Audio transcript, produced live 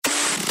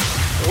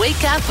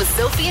Wake up with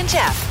Sophie and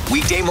Jeff.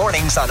 Weekday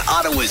mornings on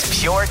Ottawa's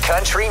Pure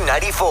Country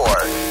 94.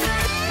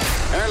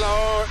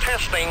 Hello,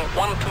 testing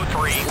 1, 2,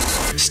 3.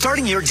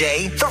 Starting your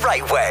day the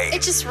right way.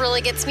 It just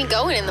really gets me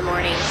going in the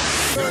morning.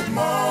 Good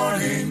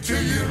morning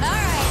to you. All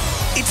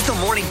right. It's the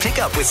morning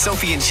pickup with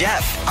Sophie and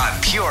Jeff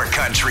on Pure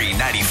Country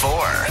 94.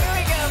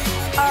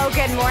 Oh,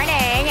 good morning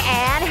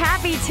and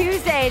happy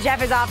Tuesday.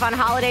 Jeff is off on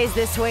holidays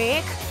this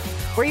week.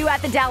 Were you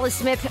at the Dallas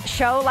Smith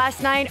show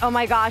last night? Oh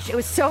my gosh, it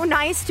was so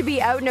nice to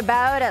be out and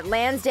about at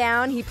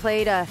Lansdowne. He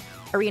played a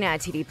arena at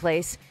TD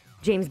Place.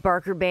 James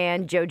Barker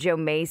Band, JoJo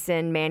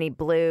Mason, Manny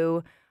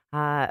Blue.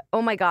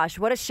 Oh my gosh,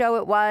 what a show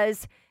it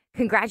was.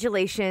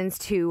 Congratulations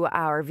to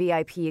our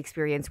VIP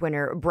experience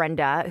winner,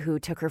 Brenda, who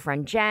took her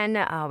friend Jen.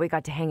 We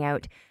got to hang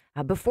out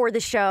before the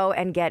show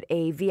and get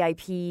a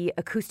VIP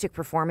acoustic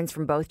performance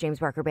from both James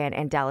Barker Band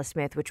and Dallas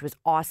Smith, which was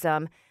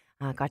awesome.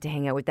 Got to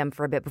hang out with them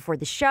for a bit before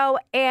the show,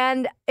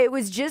 and it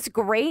was just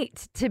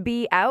great to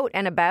be out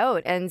and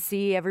about and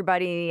see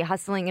everybody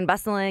hustling and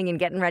bustling and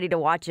getting ready to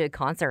watch a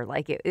concert.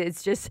 Like,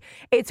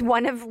 it's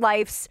one of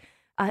life's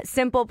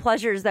simple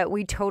pleasures that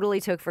we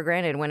totally took for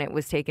granted when it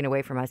was taken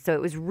away from us. So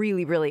it was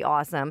really, really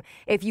awesome.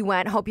 If you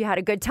went, hope you had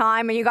a good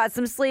time and you got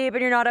some sleep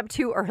and you're not up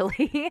too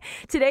early.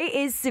 Today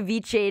is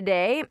ceviche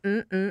day.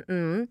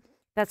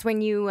 That's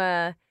when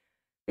you...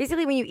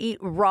 Basically, when you eat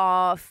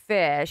raw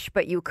fish,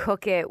 but you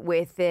cook it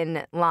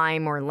within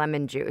lime or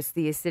lemon juice,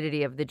 the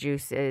acidity of the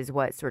juice is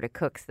what sort of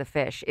cooks the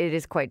fish. It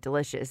is quite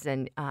delicious,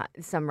 and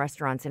some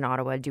restaurants in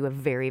Ottawa do a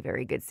very,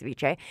 very good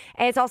ceviche.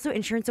 And it's also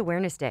Insurance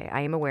Awareness Day.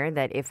 I am aware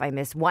that if I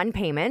miss one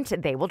payment,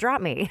 they will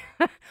drop me.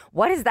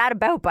 What is that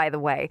about, by the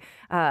way?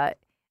 I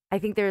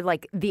think they're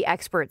like the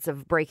experts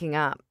of breaking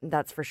up,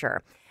 that's for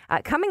sure.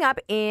 Coming up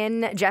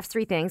in Jeff's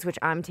Three Things, which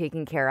I'm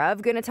taking care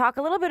of, going to talk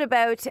a little bit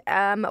about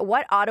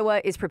what Ottawa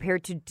is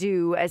prepared to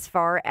do as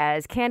far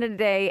as Canada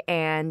Day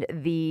and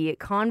the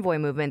convoy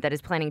movement that is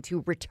planning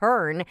to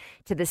return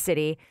to the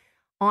city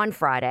on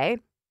Friday.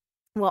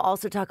 We'll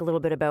also talk a little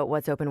bit about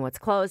what's open, what's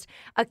closed.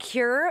 A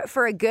cure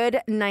for a good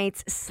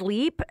night's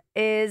sleep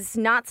is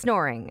not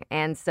snoring.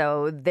 And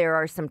so there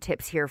are some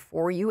tips here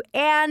for you.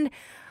 And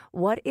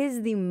what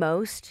is the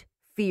most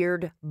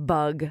feared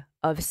bug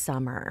of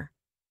summer?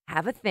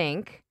 Have a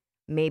think.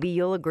 Maybe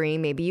you'll agree,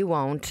 maybe you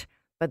won't.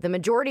 But the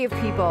majority of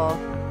people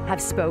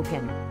have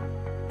spoken.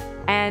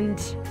 And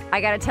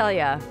I gotta tell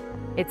you,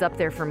 it's up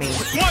there for me. 1,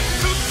 2,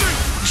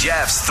 3.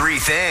 Jeff's Three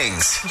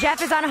Things.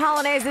 Jeff is on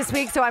holidays this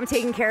week, so I'm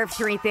taking care of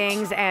three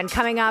things. And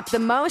coming up, the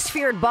most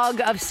feared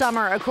bug of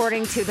summer,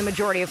 according to the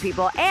majority of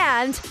people.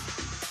 And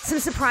some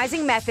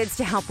surprising methods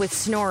to help with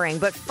snoring.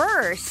 But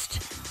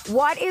first,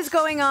 what is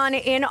going on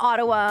in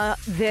Ottawa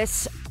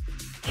this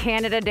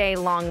Canada Day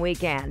long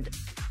weekend?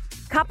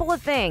 Couple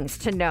of things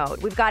to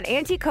note. We've got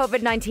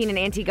anti-COVID-19 and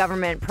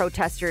anti-government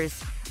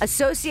protesters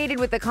associated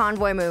with the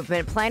convoy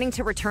movement planning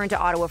to return to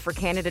Ottawa for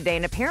Canada Day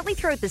and apparently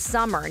throughout the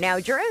summer.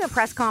 Now, during a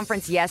press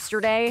conference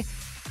yesterday,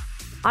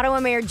 Ottawa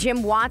Mayor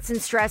Jim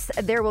Watson stressed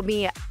there will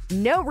be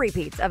no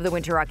repeats of the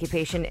winter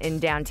occupation in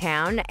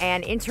downtown,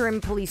 and interim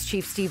police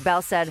chief Steve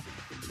Bell said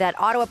that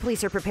Ottawa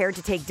police are prepared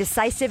to take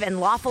decisive and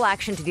lawful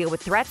action to deal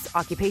with threats,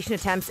 occupation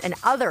attempts, and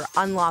other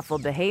unlawful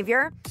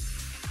behavior.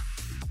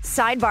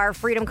 Sidebar,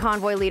 Freedom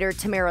Convoy leader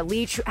Tamara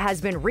Leach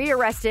has been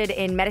rearrested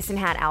in Medicine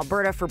Hat,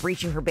 Alberta for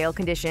breaching her bail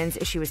conditions.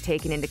 She was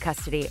taken into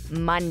custody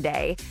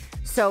Monday.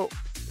 So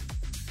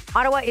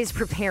Ottawa is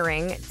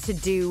preparing to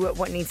do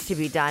what needs to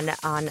be done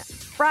on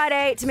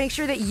Friday to make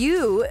sure that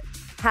you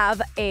have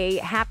a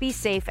happy,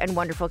 safe, and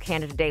wonderful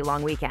Canada Day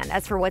long weekend.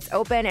 As for what's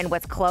open and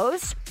what's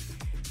closed,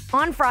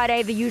 on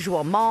Friday, the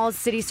usual malls,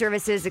 city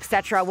services,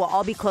 etc. will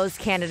all be closed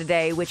Canada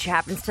Day, which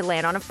happens to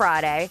land on a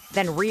Friday,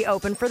 then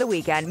reopen for the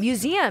weekend.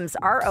 Museums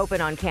are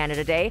open on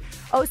Canada Day.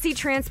 OC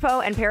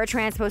Transpo and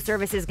Paratranspo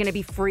service is going to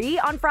be free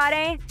on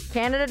Friday,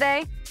 Canada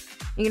Day.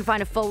 You can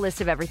find a full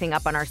list of everything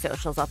up on our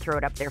socials. I'll throw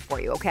it up there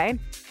for you, okay?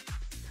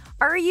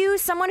 Are you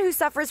someone who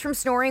suffers from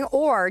snoring,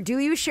 or do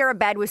you share a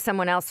bed with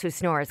someone else who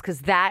snores? Because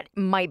that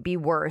might be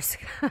worse.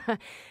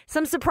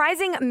 Some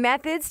surprising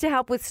methods to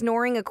help with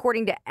snoring,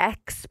 according to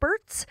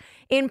experts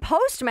in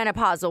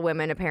postmenopausal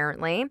women,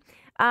 apparently.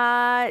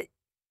 I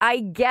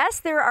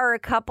guess there are a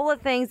couple of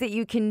things that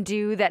you can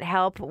do that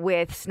help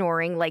with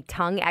snoring, like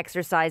tongue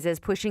exercises,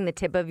 pushing the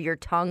tip of your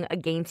tongue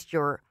against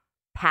your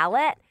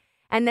palate,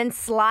 and then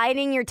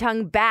sliding your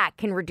tongue back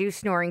can reduce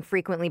snoring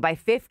frequently by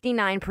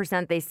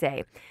 59%, they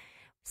say.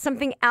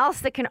 Something else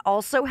that can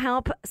also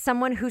help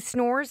someone who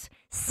snores,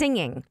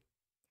 singing.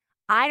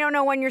 I don't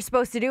know when you're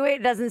supposed to do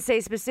it. It doesn't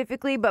say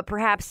specifically, but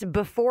perhaps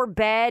before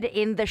bed,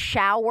 in the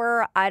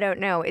shower. I don't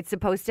know. It's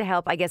supposed to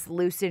help, I guess,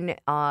 loosen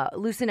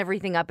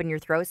everything up in your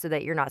throat so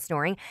that you're not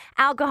snoring.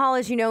 Alcohol,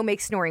 as you know,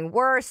 makes snoring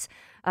worse.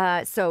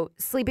 So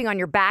sleeping on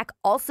your back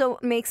also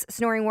makes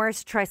snoring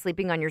worse. Try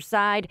sleeping on your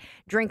side.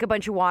 Drink a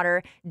bunch of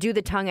water. Do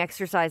the tongue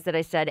exercise that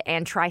I said,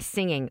 and try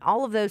singing.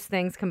 All of those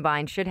things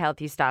combined should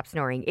help you stop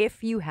snoring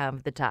if you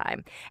have the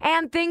time.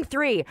 And thing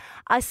 3,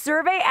 a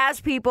survey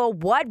asked people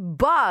what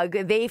bug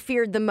they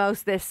feared the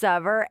most this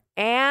summer,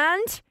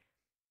 and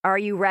Are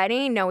you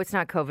ready? No, it's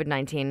not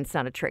COVID-19. It's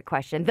not a trick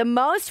question. The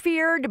most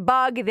feared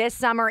bug this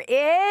summer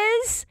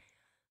is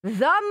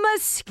the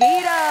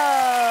mosquito.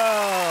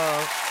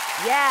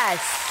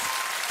 Yes.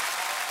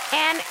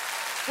 And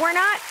we're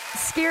not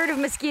scared of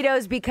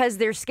mosquitoes because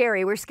they're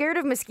scary. We're scared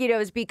of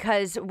mosquitoes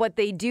because what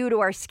they do to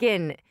our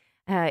skin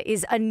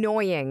is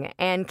annoying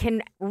and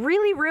can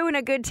really ruin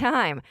a good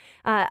time.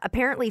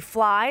 Apparently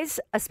flies,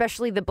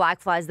 especially the black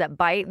flies that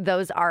bite,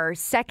 those are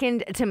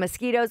second to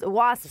mosquitoes.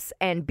 Wasps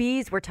and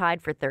bees were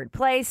tied for third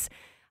place.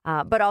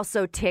 But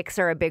also ticks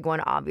are a big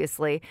one,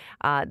 obviously.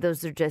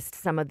 Those are just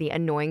some of the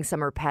annoying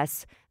summer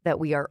pests that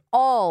we are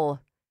all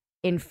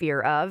in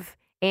fear of.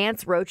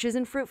 Ants, roaches,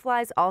 and fruit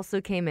flies also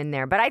came in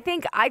there. But I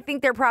think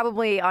they're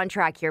probably on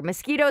track here.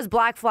 Mosquitoes,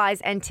 black flies,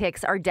 and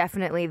ticks are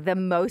definitely the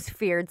most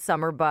feared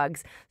summer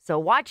bugs. So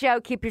watch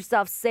out, keep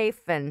yourself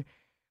safe, and,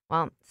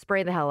 well,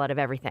 spray the hell out of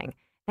everything.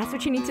 That's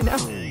what you need to know.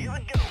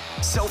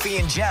 Sophie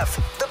and Jeff,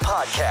 the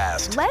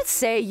podcast. Let's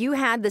say you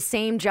had the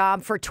same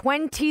job for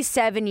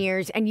 27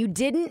 years and you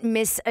didn't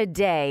miss a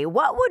day.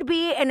 What would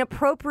be an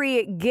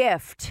appropriate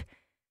gift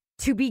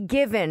to be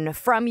given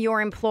from your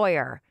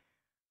employer?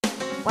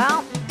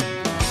 Well,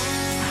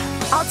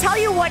 I'll tell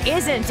you what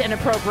isn't an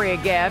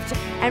appropriate gift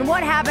and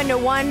what happened to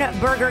one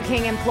Burger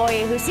King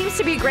employee who seems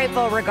to be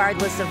grateful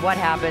regardless of what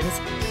happens.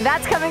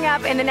 That's coming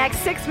up in the next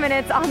 6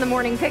 minutes on the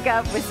Morning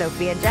Pickup with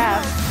Sophie and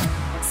Jeff.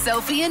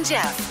 Sophie and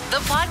Jeff, the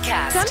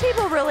podcast. Some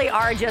people really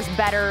are just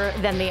better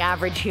than the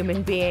average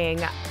human being.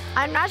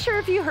 I'm not sure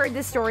if you heard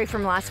this story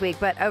from last week,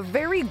 but a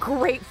very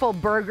grateful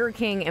Burger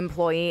King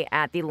employee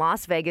at the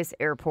Las Vegas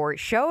airport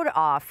showed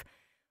off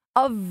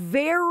a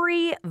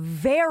very,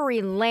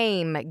 very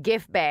lame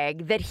gift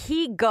bag that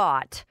he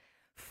got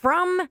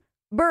from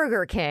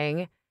Burger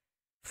King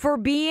for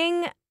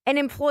being an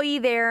employee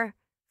there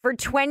for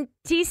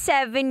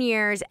 27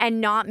 years and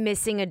not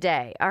missing a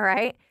day, all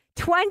right?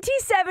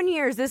 27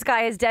 years this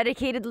guy has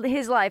dedicated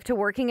his life to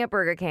working at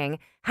Burger King,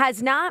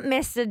 has not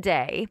missed a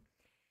day,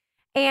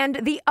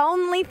 and the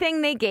only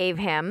thing they gave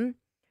him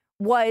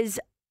was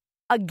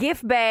a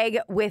gift bag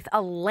with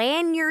a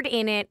lanyard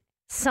in it,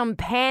 some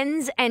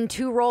pens, and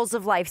 2 rolls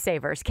of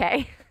Lifesavers,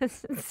 okay?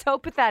 It's so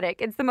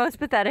pathetic. It's the most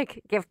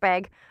pathetic gift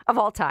bag of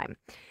all time.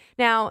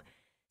 Now,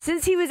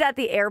 since he was at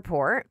the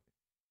airport,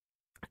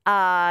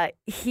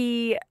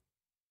 he,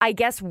 I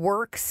guess,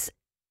 works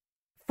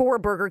for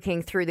Burger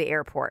King through the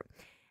airport.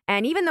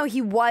 And even though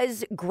he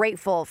was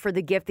grateful for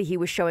the gift that he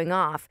was showing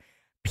off,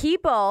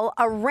 people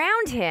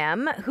around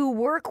him who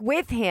work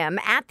with him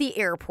at the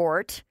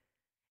airport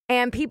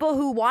and people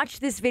who watch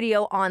this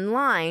video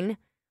online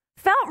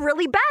felt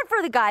really bad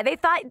for the guy. They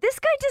thought, this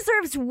guy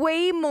deserves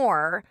way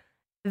more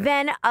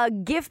than a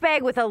gift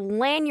bag with a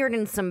lanyard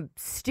and some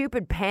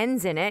stupid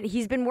pens in it.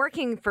 He's been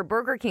working for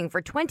Burger King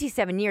for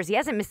 27 years. He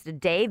hasn't missed a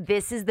day.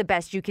 This is the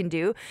best you can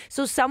do.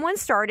 So someone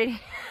started him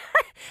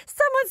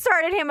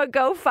a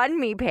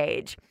GoFundMe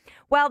page.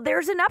 Well,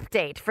 there's an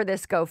update for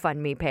this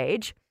GoFundMe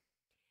page.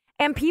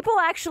 And people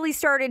actually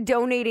started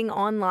donating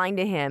online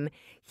to him.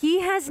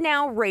 He has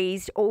now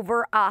raised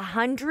over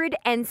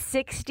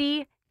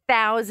 $160,000.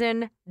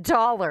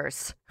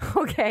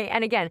 Okay,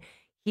 and again,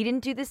 he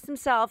didn't do this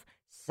himself.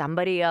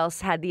 Somebody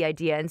else had the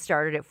idea and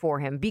started it for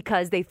him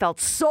because they felt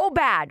so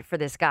bad for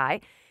this guy.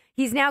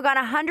 He's now got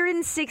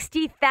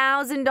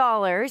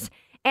 $160,000.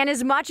 And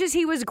as much as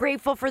he was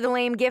grateful for the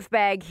lame gift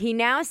bag, he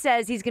now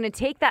says he's going to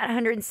take that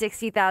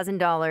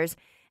 $160,000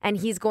 and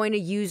he's going to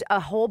use a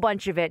whole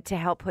bunch of it to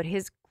help put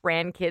his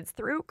grandkids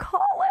through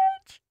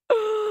college.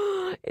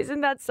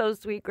 Isn't that so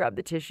sweet? Grab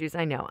the tissues.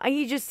 I know.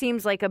 He just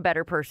seems like a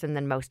better person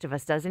than most of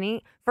us, doesn't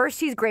he? First,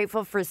 he's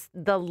grateful for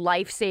the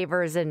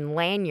Lifesavers and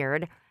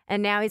lanyard,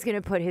 and now he's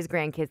going to put his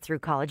grandkids through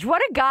college.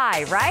 What a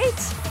guy,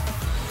 right?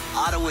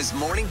 Ottawa's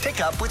Morning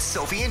Pickup with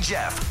Sophie and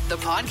Jeff, The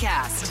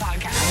podcast.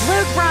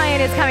 Luke Bryan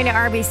is coming to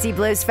RBC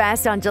Blues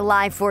Fest on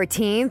July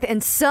 14th,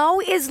 and so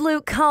is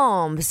Luke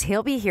Combs.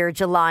 He'll be here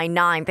July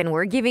 9th, and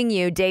we're giving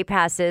you day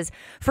passes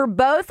for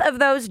both of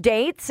those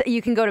dates. You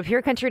can go to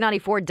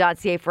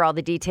purecountry94.ca for all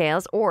the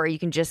details, or you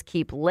can just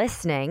keep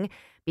listening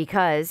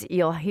because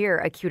you'll hear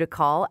a cue to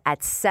call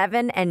at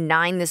 7 and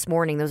 9 this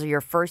morning. Those are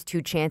your first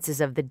 2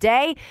 chances of the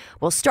day.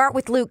 We'll start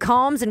with Luke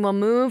Combs, and we'll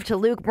move to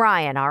Luke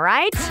Bryan, all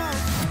right?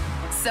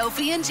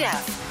 Sophie and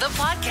Jeff, the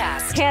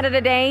podcast.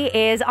 Canada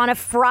Day is on a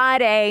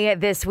Friday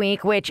this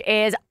week, which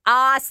is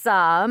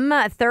awesome.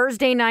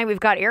 Thursday night, we've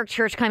got Eric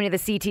Church coming to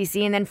the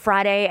CTC, and then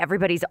Friday,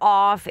 everybody's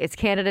off. It's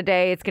Canada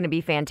Day. It's going to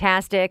be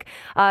fantastic.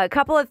 A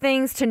couple of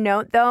things to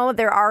note, though.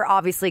 There are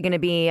obviously going to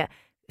be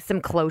some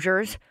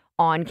closures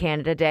on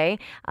Canada Day.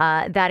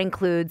 That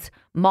includes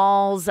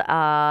malls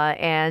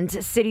and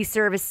city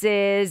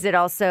services. It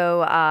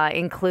also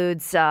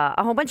includes a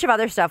whole bunch of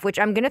other stuff, which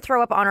I'm going to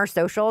throw up on our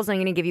socials. I'm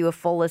going to give you a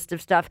full list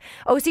of stuff.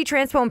 OC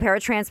Transpo and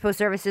Paratranspo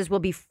services will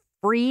be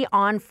free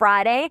on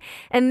Friday.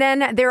 And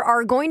then there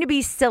are going to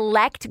be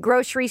select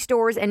grocery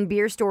stores and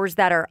beer stores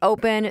that are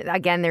open.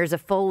 Again, there's a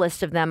full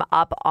list of them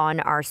up on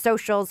our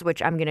socials,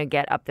 which I'm going to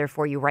get up there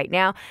for you right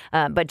now.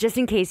 But just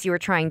in case you were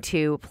trying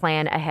to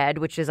plan ahead,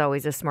 which is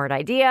always a smart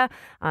idea,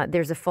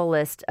 there's a full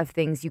list of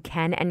things you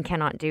can and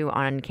cannot do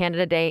on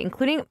Canada Day,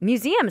 including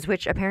museums,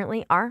 which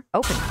apparently are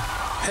open.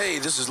 Hey,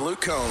 this is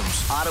Luke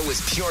Combs. Ottawa's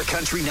Pure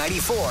Country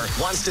 94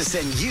 wants to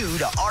send you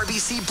to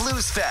RBC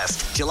Blues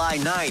Fest, July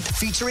 9th,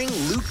 featuring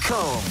Luke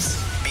Combs.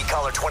 Be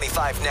caller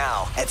 25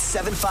 now at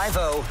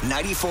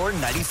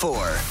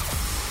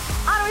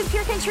 750-9494. Ottawa's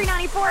Pure Country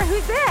 94.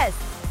 Who's this?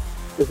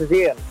 This is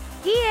Ian.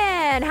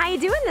 Ian, how you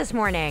doing this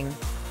morning?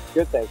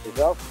 Good, thanks.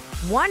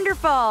 Yourself?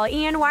 Wonderful.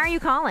 Ian, why are you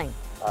calling?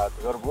 To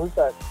go to Blues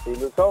Fest, see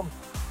Luke Combs.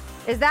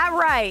 Is that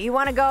right? You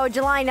want to go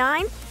July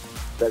 9th?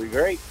 That'd be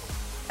great.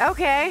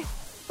 Okay.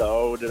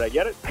 So, did I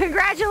get it?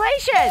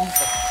 Congratulations.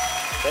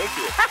 Thank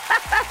you.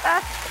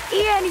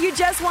 Ian, you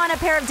just won a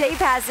pair of day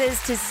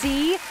passes to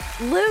see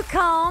Luke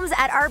Combs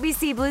at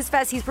RBC Blues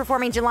Fest. He's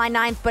performing July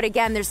 9th, but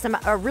again, there's some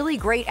really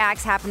great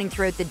acts happening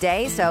throughout the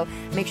day, so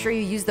make sure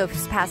you use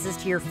those passes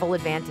to your full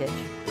advantage.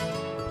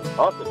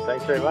 Awesome.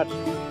 Thanks very much.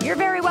 You're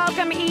very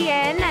welcome,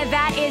 Ian.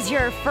 That is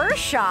your first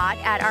shot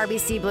at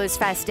RBC Blues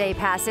Fest day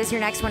passes. Your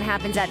next one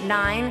happens at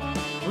 9.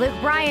 Luke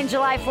Bryan,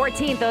 July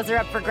 14th. Those are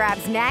up for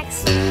grabs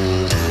next.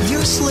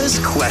 Useless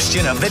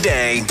question of the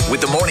day with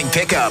the morning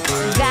pickup.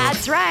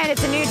 That's right.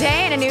 It's a new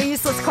day and a new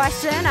useless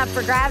question up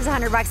for grabs.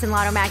 $100 in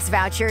Lotto Max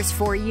vouchers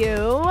for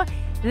you.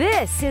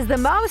 This is the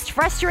most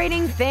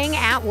frustrating thing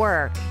at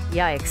work.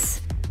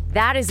 Yikes.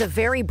 That is a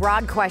very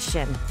broad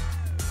question.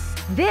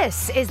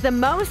 This is the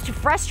most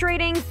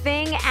frustrating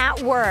thing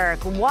at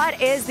work.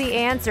 What is the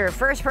answer?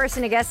 First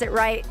person to guess it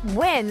right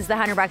wins the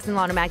 $100 in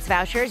Lotto Max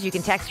vouchers. You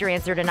can text your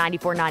answer to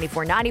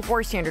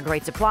 949494, standard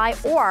rate supply,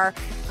 or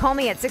call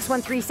me at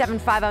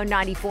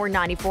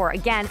 613-750-9494.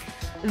 Again,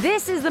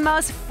 this is the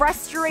most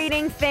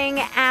frustrating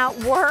thing at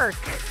work.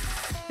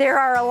 There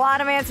are a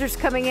lot of answers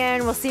coming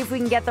in. We'll see if we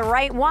can get the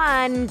right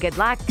one. Good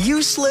luck.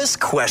 Useless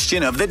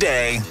question of the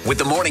day with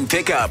the morning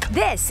pickup.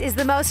 This is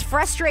the most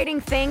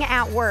frustrating thing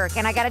at work.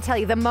 And I got to tell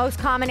you, the most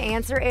common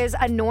answer is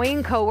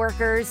annoying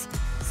coworkers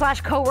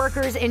 /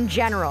 coworkers in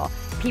general.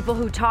 People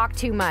who talk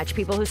too much,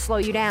 people who slow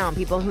you down,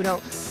 people who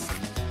don't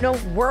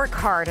work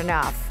hard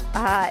enough.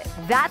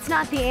 That's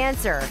not the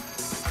answer.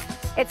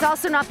 It's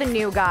also not the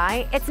new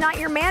guy. It's not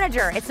your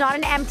manager. It's not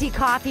an empty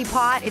coffee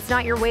pot. It's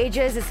not your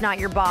wages. It's not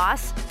your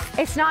boss.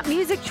 It's not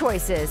music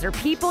choices or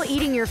people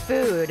eating your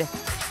food.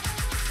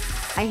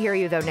 I hear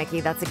you, though,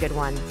 Nikki. That's a good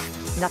one.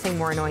 Nothing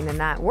more annoying than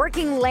that.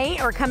 Working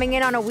late or coming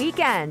in on a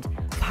weekend.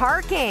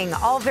 Parking.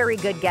 All very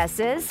good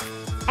guesses.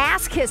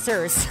 Ass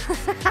kissers.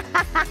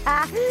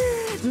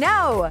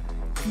 No.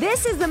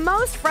 This is the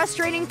most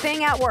frustrating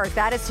thing at work.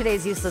 That is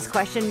today's useless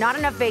question. Not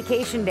enough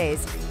vacation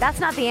days. That's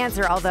not the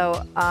answer,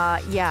 although,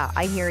 yeah,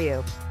 I hear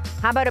you.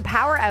 How about a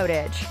power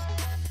outage?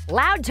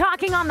 Loud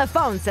talking on the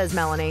phone, says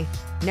Melanie.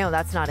 No,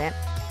 that's not it.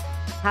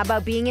 How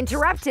about being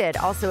interrupted?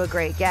 Also a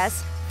great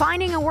guess.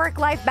 Finding a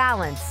work-life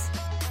balance.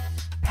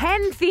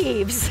 Pen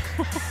thieves.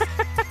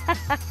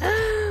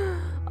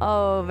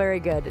 Oh, very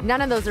good.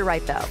 None of those are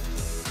right, though.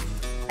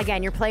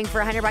 Again, you're playing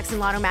for $100 in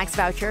Lotto Max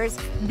vouchers.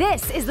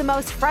 This is the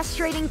most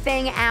frustrating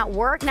thing at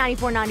work.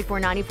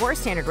 949494,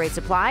 standard rate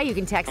supply. You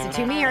can text it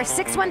to me or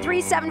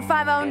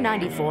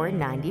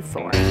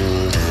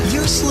 613-750-9494.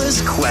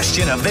 Useless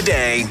question of the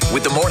day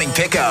with the morning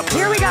pickup.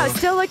 Here we go.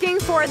 Still looking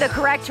for the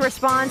correct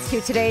response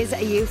to today's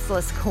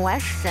useless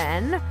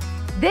question.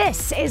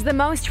 This is the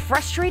most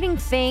frustrating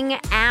thing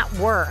at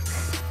work.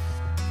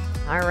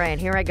 All right,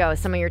 here I go.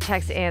 Some of your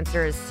text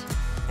answers.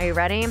 Are you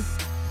ready?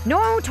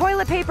 No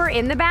toilet paper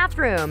in the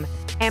bathroom.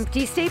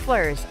 Empty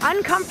staplers.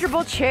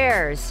 Uncomfortable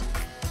chairs.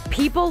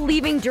 People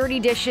leaving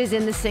dirty dishes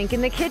in the sink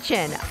in the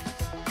kitchen.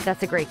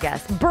 That's a great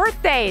guess.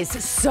 Birthdays.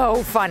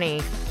 So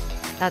funny.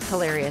 That's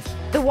hilarious.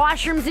 The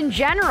washrooms in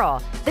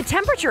general. The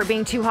temperature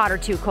being too hot or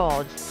too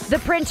cold. The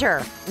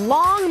printer.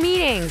 Long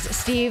meetings.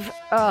 Steve,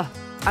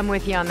 I'm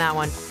with you on that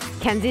one.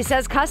 Kenzie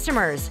says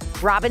customers.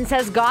 Robin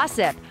says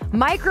gossip.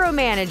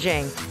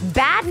 Micromanaging.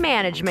 Bad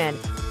management.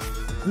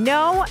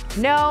 No,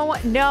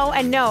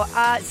 and no.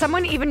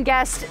 Someone even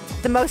guessed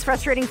the most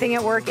frustrating thing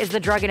at work is the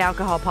drug and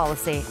alcohol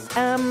policy.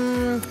 I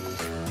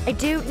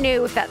don't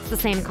know if that's the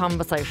same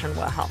conversation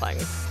we're having.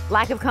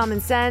 Lack of common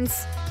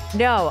sense.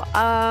 No.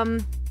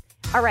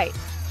 All right.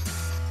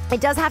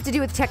 It does have to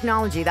do with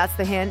technology. That's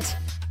the hint.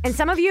 And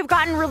some of you have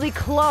gotten really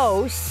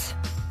close.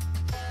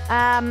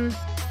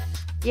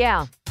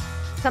 Yeah.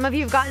 Some of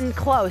you have gotten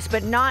close,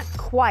 but not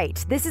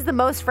quite. This is the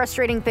most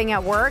frustrating thing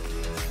at work.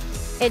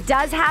 It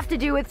does have to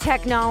do with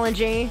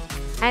technology,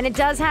 and it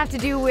does have to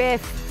do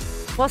with,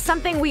 well,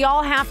 something we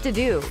all have to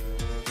do.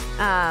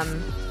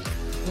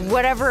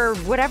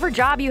 Whatever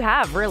job you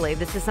have, really.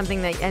 This is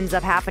something that ends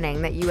up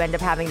happening, that you end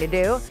up having to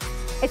do.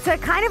 It's a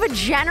kind of a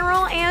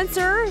general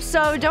answer,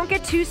 so don't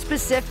get too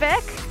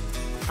specific,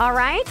 all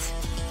right?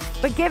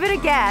 But give it a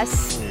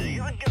guess.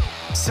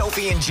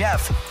 Sophie and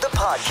Jeff, the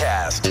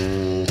podcast.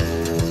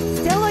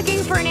 Still looking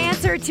for an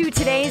answer to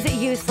today's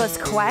useless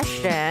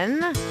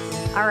question.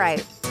 All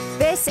right.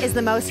 This is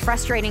the most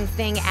frustrating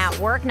thing at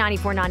work.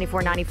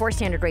 94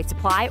 standard rates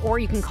apply, or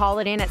you can call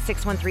it in at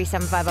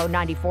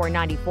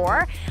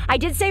 613-750-9494. I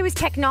did say it was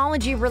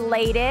technology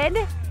related.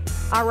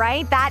 All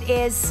right. That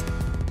is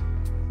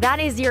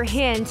your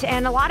hint.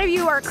 And a lot of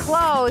you are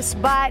close,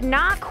 but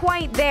not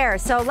quite there.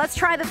 So let's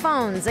try the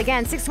phones.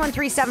 Again,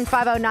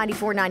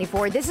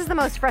 613-750-9494. This is the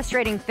most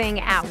frustrating thing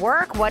at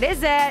work. What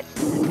is it?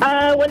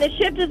 When the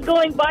shift is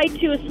going by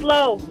too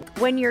slow.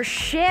 When your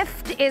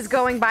shift is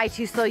going by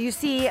too slow. You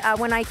see,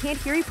 when I can't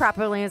hear you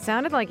properly, it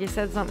sounded like you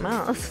said something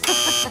else.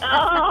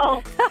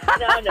 Oh,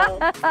 no.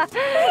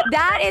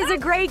 That is a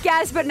great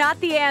guess, but not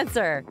the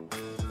answer.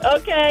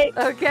 Okay.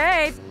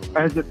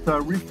 As it's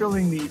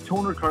refilling the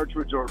toner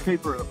cartridge or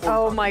paper.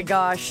 Oh my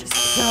gosh,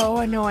 so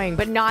annoying,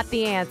 but not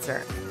the answer.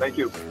 Thank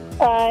you.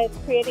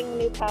 Creating a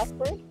new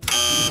password.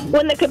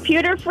 When the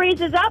computer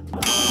freezes up.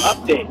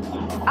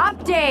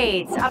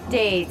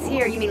 Updates.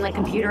 Here, you mean like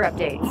computer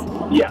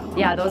updates? Yeah.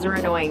 Yeah, those are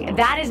annoying.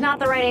 That is not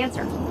the right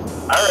answer.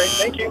 All right,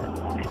 thank you.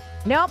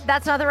 Nope,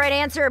 that's not the right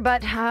answer,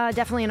 but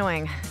definitely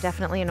annoying.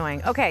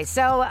 Okay,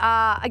 so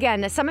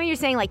again, some of you are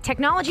saying like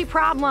technology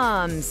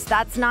problems.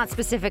 That's not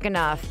specific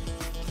enough.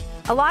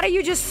 A lot of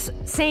you just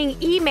saying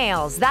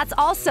emails. That's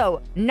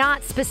also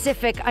not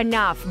specific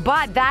enough,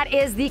 but that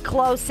is the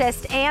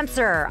closest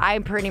answer. I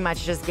pretty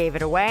much just gave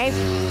it away.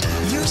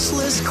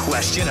 Useless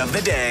question of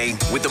the day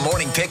with the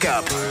morning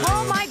pickup.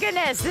 Oh my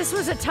goodness, this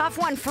was a tough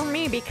one for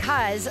me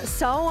because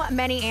so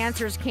many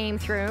answers came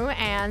through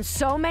and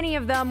so many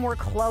of them were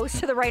close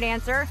to the right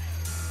answer.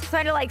 So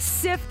I had to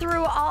sift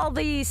through all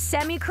the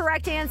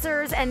semi-correct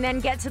answers and then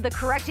get to the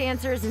correct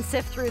answers and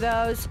sift through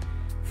those.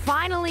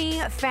 Finally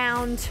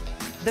found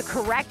the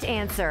correct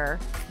answer,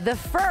 the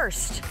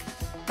first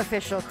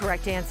official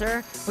correct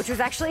answer, which was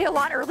actually a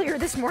lot earlier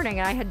this morning,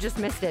 and I had just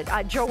missed it.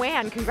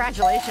 Joanne,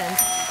 congratulations.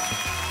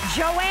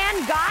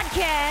 Joanne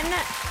Godkin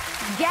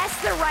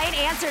guessed the right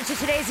answer to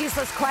today's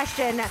useless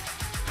question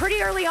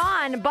pretty early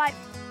on, but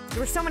there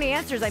were so many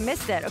answers, I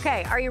missed it.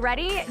 Okay, are you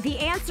ready? The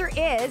answer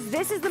is,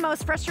 this is the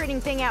most frustrating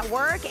thing at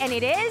work, and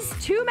it is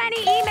too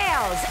many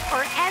emails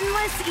or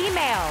endless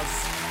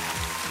emails.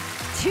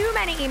 Too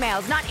many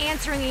emails, not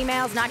answering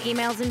emails, not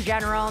emails in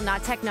general,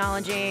 not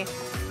technology.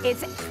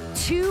 It's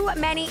too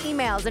many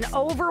emails, an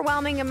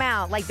overwhelming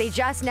amount, like they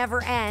just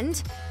never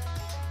end.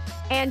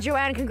 And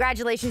Joanne,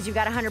 congratulations, you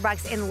got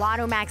 $100 in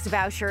Lotto Max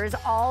vouchers,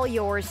 all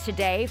yours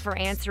today for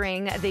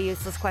answering the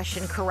useless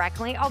question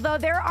correctly. Although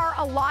there are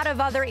a lot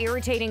of other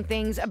irritating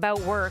things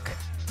about work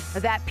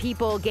that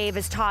people gave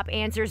as top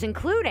answers,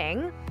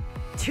 including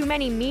too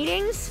many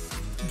meetings,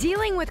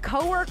 dealing with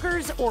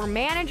coworkers or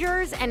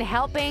managers, and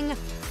helping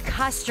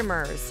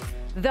customers.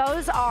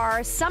 Those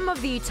are some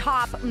of the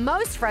top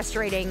most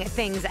frustrating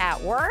things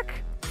at work.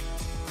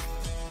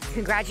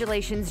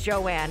 Congratulations,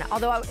 Joanne.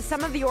 Although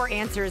some of your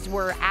answers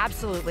were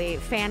absolutely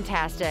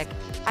fantastic.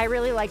 I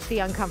really liked the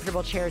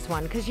uncomfortable chairs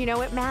one because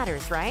it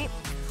matters, right?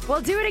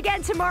 We'll do it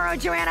again tomorrow.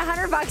 Joanne,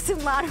 $100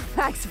 in Lotto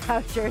Max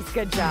vouchers.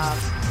 Good job.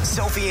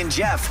 Sophie and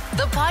Jeff.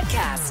 The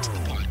podcast.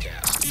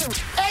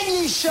 And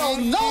ye shall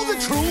know the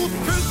truth.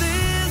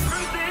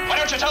 Why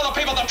don't you tell the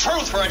people the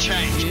truth for a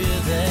change?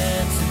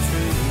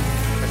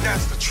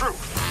 That's the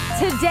truth.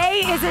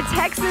 Today is a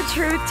Text the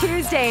Truth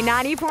Tuesday.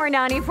 94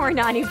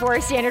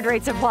 standard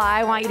rates apply.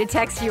 I want you to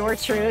text your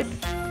truth.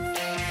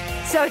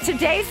 So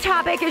today's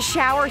topic is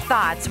shower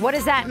thoughts. What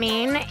does that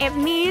mean? It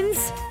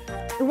means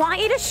I want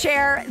you to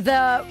share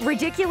the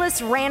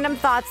ridiculous random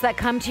thoughts that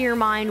come to your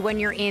mind when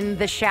you're in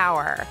the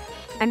shower.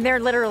 And they're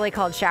literally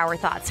called shower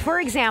thoughts. For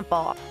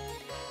example,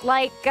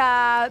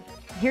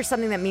 here's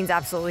something that means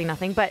absolutely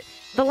nothing, but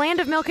the land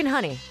of milk and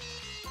honey,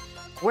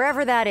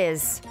 wherever that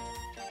is,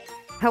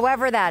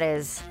 however that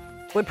is,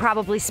 would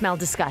probably smell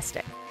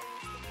disgusting.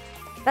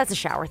 That's a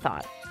shower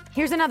thought.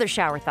 Here's another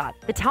shower thought.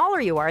 The taller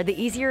you are, the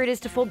easier it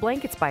is to fold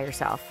blankets by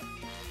yourself.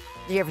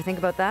 Did you ever think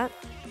about that?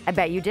 I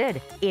bet you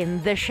did.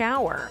 In the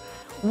shower.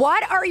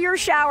 What are your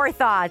shower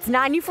thoughts?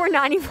 94.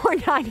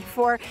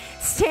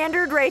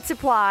 Standard rates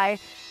apply.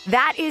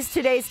 That is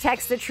today's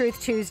Text the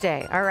Truth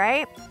Tuesday, all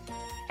right?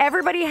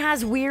 Everybody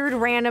has weird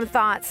random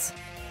thoughts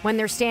when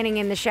they're standing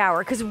in the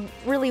shower, because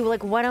really,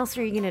 what else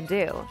are you going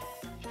to do?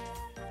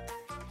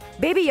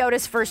 Baby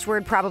Yoda's first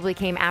word probably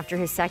came after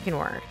his second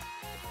word.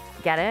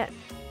 Get it?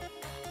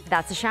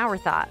 That's a shower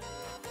thought.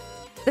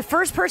 The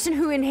first person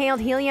who inhaled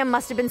helium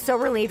must have been so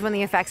relieved when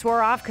the effects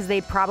wore off because they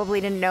probably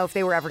didn't know if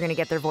they were ever going to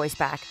get their voice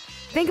back.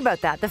 Think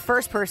about that. The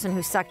first person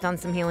who sucked on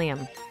some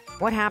helium.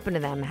 What happened to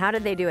them? How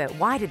did they do it?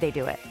 Why did they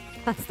do it?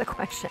 That's the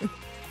question.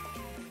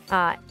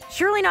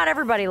 Surely not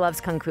everybody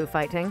loves kung fu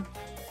fighting.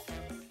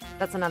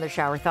 That's another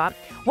shower thought.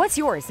 What's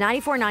yours?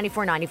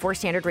 94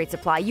 standard rates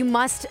apply. You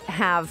must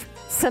have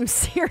some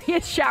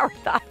serious shower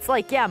thoughts.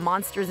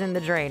 Monsters in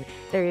the drain.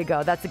 There you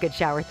go. That's a good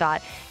shower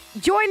thought.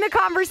 Join the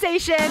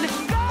conversation.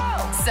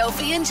 Go!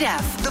 Sophie and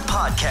Jeff. The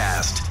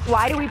podcast.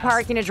 Why do we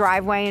park in a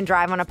driveway and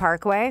drive on a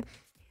parkway?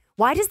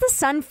 Why does the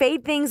sun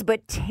fade things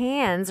but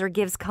tans or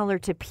gives color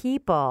to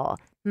people?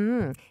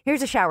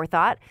 Here's a shower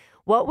thought.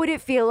 What would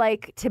it feel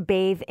like to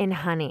bathe in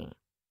honey?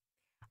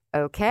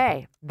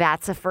 Okay,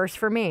 that's a first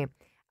for me.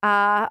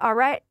 All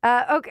right.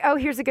 Okay. Oh,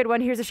 here's a good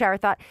one. Here's a shower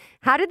thought.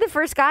 How did the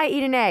first guy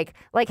eat an egg?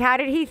 Like, how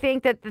did he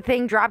think that the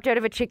thing dropped out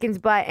of a chicken's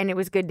butt and it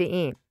was good to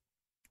eat?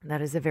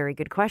 That is a very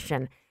good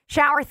question.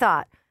 Shower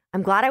thought.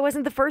 I'm glad I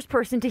wasn't the first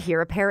person to hear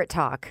a parrot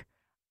talk.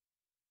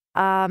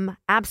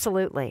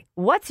 Absolutely.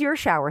 What's your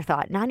shower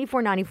thought?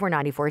 94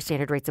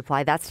 standard rate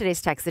supply. That's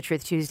today's Text the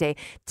Truth Tuesday.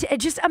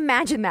 Just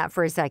imagine that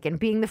for a second,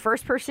 being the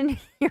first person to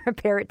hear a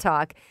parrot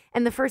talk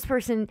and the first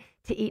person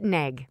to eat an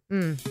egg.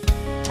 I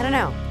don't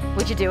know.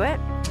 Would you do it?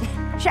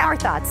 Shower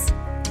thoughts.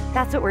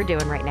 That's what we're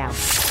doing right now.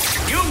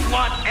 You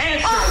want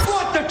answers. I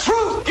want the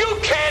truth. You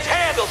can't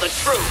handle the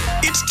truth.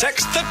 It's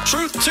Text the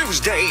Truth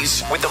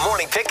Tuesdays with the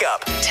morning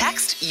pickup.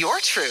 Text your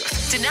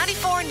truth to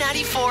 94.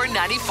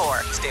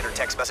 Standard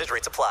text message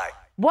rates apply.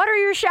 What are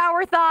your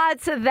shower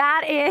thoughts?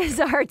 That is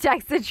our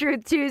Text the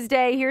Truth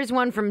Tuesday. Here's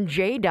one from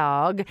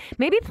J-Dog.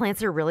 Maybe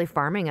plants are really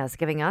farming us,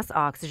 giving us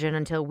oxygen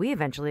until we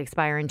eventually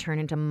expire and turn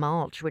into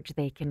mulch, which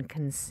they can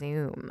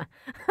consume.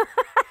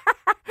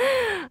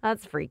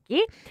 That's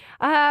freaky.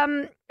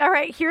 All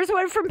right, here's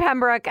one from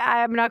Pembroke.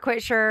 I'm not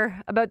quite sure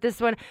about this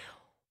one.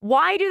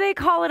 Why do they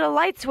call it a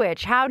light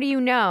switch? How do you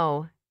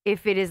know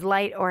if it is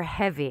light or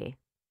heavy?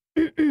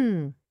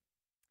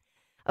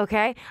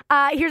 Okay.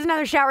 Here's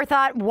another shower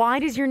thought. Why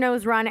does your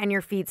nose run and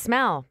your feet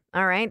smell?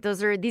 All right.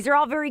 These are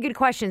all very good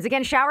questions.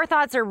 Again, shower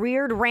thoughts are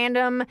weird,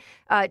 random,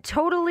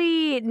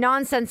 totally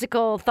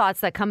nonsensical thoughts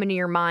that come into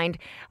your mind.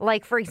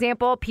 Like, for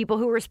example, people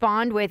who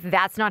respond with,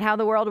 that's not how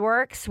the world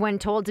works, when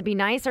told to be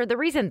nice, are the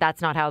reason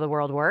that's not how the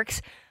world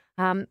works.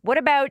 What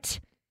about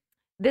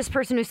this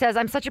person who says,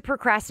 I'm such a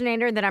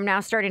procrastinator that I'm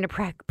now starting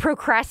to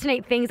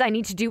procrastinate things I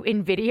need to do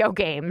in video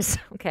games.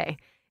 Okay.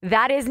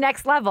 That is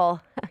next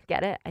level.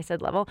 Get it? I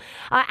said level.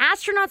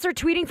 Astronauts are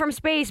tweeting from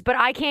space, but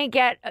I can't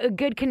get a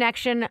good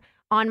connection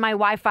on my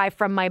Wi-Fi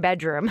from my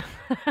bedroom.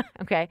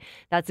 Okay,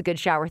 that's a good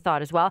shower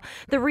thought as well.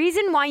 The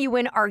reason why you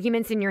win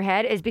arguments in your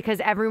head is because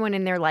everyone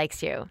in there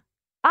likes you.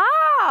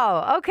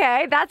 Oh,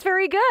 okay, that's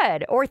very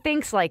good. Or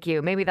thinks like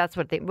you. Maybe that's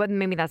what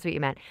you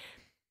meant.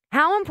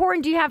 How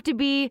important do you have to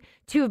be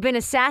to have been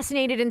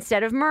assassinated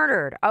instead of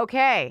murdered?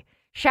 Okay.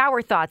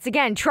 Shower thoughts.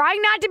 Again, trying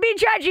not to be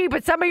judgy,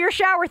 but some of your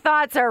shower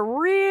thoughts are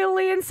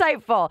really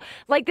insightful.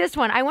 Like this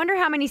one. I wonder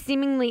how many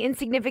seemingly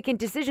insignificant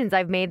decisions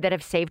I've made that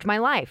have saved my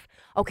life.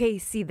 Okay,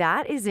 see,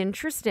 that is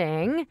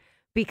interesting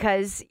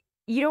because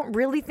you don't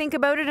really think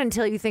about it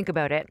until you think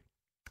about it.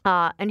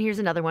 And here's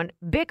another one.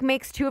 Bic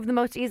makes two of the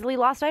most easily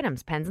lost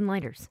items, pens and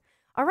lighters.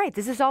 All right,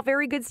 this is all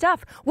very good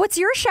stuff. What's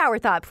your shower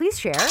thought? Please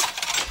share.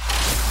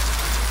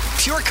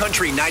 Pure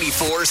Country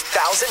 94's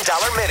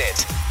 $1,000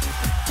 minute.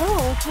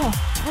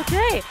 Oh,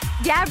 okay.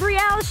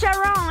 Gabrielle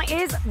Charon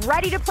is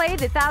ready to play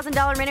the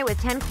 $1,000 minute with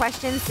 10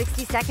 questions,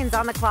 60 seconds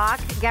on the clock.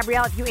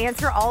 Gabrielle, if you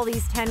answer all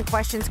these 10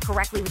 questions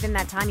correctly within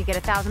that time, you get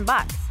 $1,000.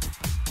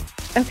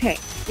 Okay.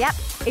 Yep.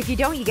 If you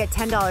don't, you get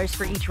 $10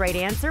 for each right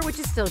answer, which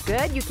is still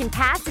good. You can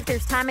pass if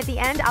there's time at the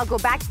end. I'll go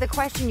back to the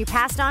question you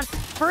passed on.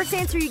 First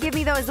answer you give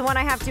me, though, is the one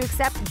I have to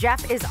accept.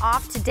 Jeff is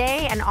off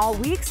today and all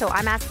week, so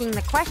I'm asking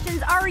the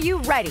questions. Are you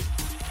ready?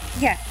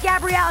 Yes.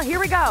 Gabrielle, here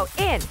we go.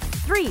 In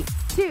 3,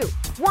 2,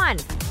 1.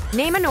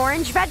 Name an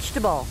orange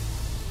vegetable.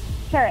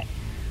 Carrot.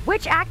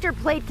 Which actor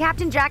played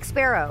Captain Jack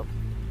Sparrow?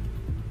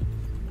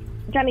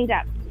 Johnny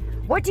Depp.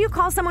 What do you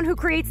call someone who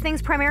creates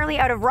things primarily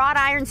out of wrought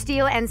iron,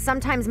 steel, and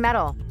sometimes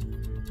metal?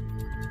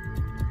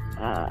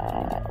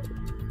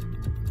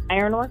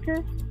 Iron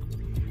worker.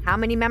 How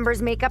many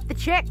members make up the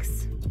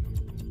Chicks?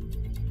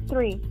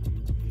 3.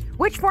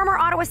 Which former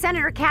Ottawa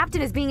Senator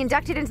captain is being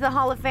inducted into the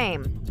Hall of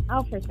Fame?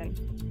 Alfredsson.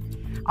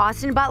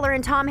 Austin Butler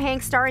and Tom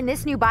Hanks star in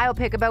this new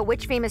biopic about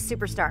which famous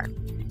superstar?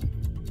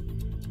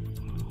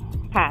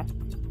 Pass.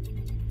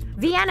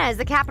 Vienna is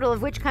the capital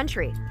of which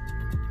country?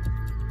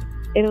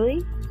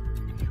 Italy.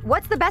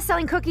 What's the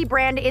best-selling cookie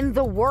brand in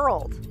the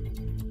world?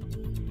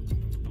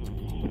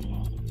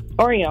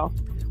 Oreo.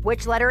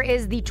 Which letter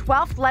is the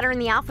 12th letter in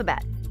the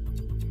alphabet?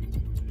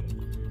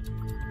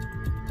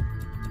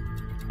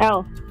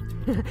 L.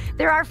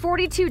 There are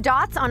 42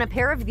 dots on a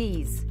pair of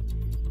these.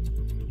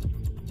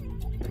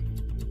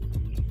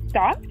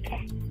 Stop.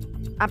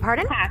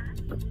 Pardon?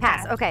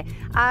 Pass. Okay.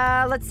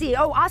 Let's see.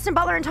 Oh, Austin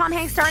Butler and Tom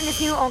Hanks starring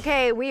this new...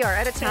 Okay, we are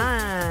out of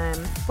time.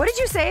 What did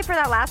you say for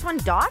that last one?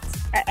 Dots?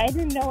 I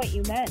didn't know what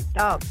you meant.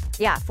 Oh,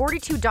 yeah.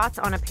 42 dots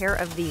on a pair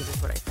of these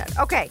is what I said.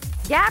 Okay.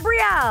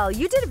 Gabrielle,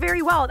 you did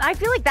very well. I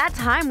feel like that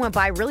time went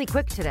by really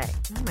quick today.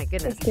 Oh, my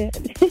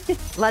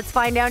goodness. Let's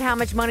find out how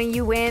much money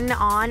you win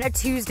on a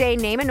Tuesday.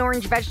 Name an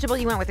orange vegetable.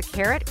 You went with a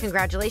carrot.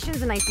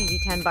 Congratulations. A nice easy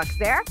 $10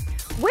 there.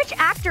 Which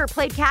actor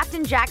played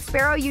Captain Jack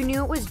Sparrow? You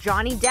knew it was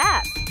Johnny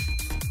Depp.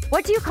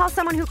 What do you call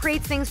someone who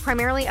creates things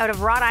primarily out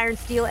of wrought iron,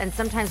 steel, and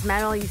sometimes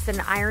metal? You said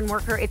an iron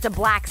worker. It's a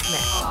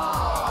blacksmith.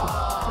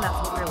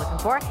 That's what we were looking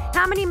for.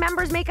 How many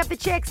members make up the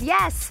Chicks?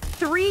 Yes,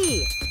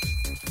 3.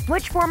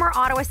 Which former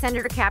Ottawa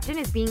Senator captain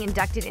is being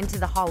inducted into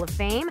the Hall of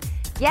Fame?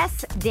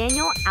 Yes,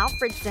 Daniel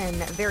Alfredsson.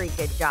 Very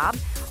good job.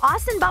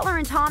 Austin Butler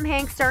and Tom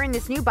Hanks star in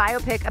this new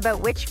biopic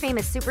about which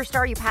famous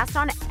superstar you passed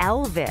on?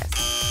 Elvis.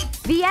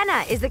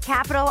 Vienna is the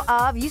capital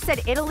of, you said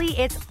Italy,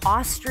 it's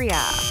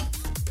Austria.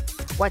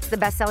 What's the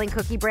best-selling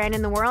cookie brand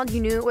in the world? You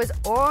knew it was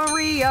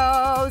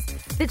Oreos.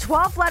 The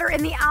 12th letter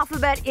in the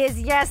alphabet is,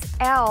 yes,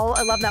 L.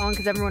 I love that one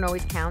because everyone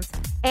always counts.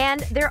 And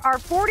there are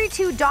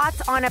 42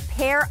 dots on a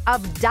pair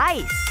of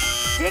dice.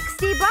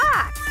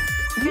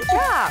 $60. Good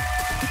job.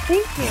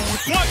 Thank you.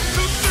 1,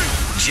 2,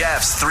 3.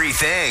 Jeff's 3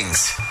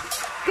 things.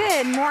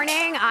 Good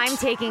morning. I'm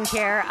taking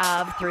care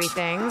of 3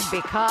 things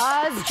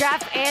because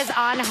Jeff is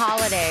on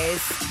holidays.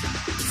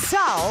 So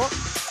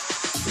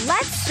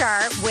let's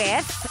start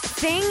with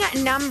thing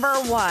number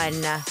 1.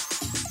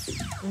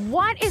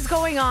 What is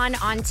going on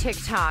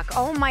TikTok?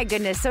 Oh my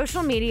goodness.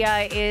 Social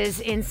media is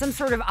in some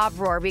sort of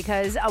uproar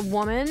because a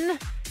woman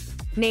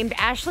named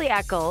Ashley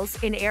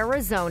Eccles in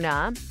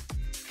Arizona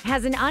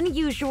has an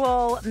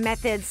unusual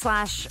method /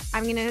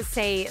 I'm going to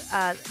say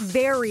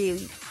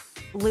very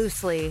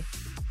loosely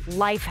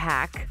life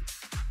hack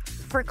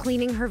for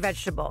cleaning her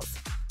vegetables.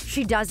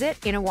 She does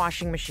it in a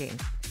washing machine.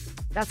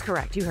 That's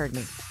correct. You heard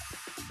me.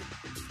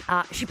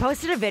 She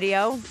posted a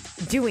video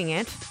doing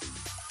it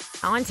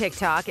on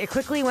TikTok. It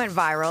quickly went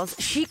viral.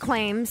 She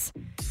claims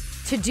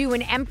to do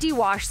an empty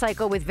wash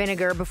cycle with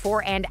vinegar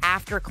before and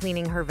after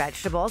cleaning her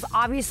vegetables.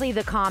 Obviously,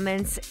 the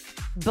comments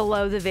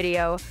below the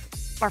video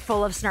are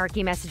full of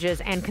snarky messages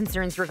and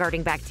concerns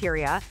regarding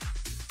bacteria.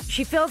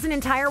 She fills an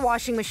entire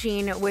washing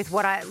machine with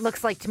what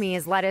looks like to me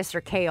is lettuce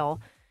or kale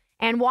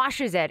and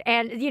washes it.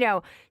 And,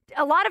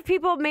 a lot of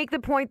people make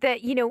the point that,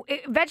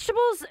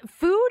 vegetables,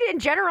 food in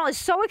general is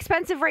so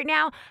expensive right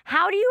now.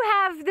 How do you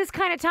have this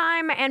kind of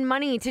time and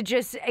money to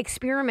just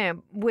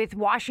experiment with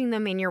washing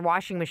them in your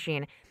washing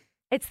machine?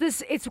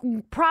 It's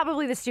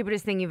probably the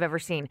stupidest thing you've ever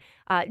seen.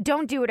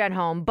 Don't do it at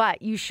home,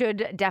 but you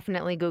should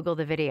definitely Google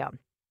the video.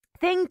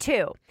 Thing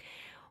 2.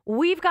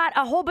 We've got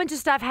a whole bunch of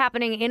stuff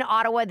happening in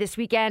Ottawa this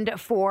weekend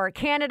for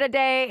Canada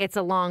Day. It's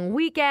a long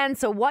weekend,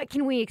 so what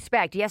can we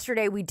expect?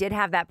 Yesterday, we did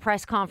have that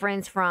press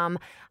conference from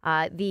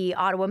the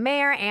Ottawa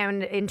mayor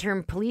and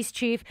interim police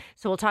chief,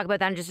 so we'll talk about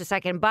that in just a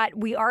second. But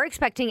we are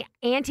expecting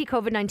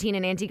anti-COVID-19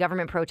 and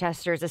anti-government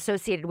protesters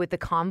associated with the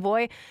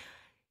convoy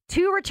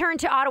to return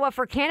to Ottawa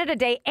for Canada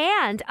Day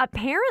and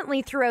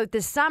apparently throughout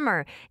the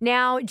summer.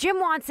 Now,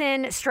 Jim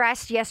Watson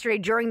stressed yesterday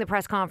during the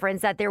press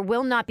conference that there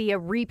will not be a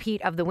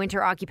repeat of the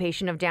winter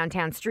occupation of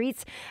downtown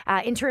streets.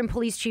 Interim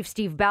Police Chief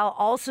Steve Bell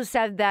also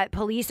said that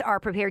police are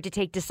prepared to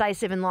take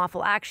decisive and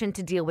lawful action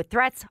to deal with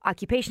threats,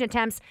 occupation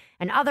attempts,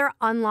 and other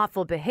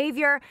unlawful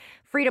behavior.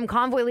 Freedom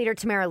Convoy leader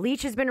Tamara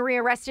Leach has been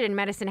rearrested in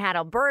Medicine Hat,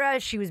 Alberta.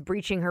 She was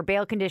breaching her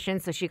bail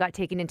conditions, so she got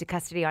taken into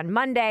custody on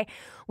Monday.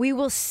 We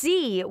will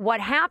see what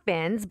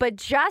happens, but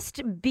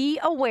just be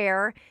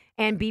aware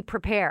and be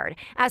prepared.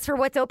 As for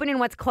what's open and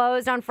what's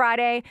closed on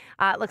Friday,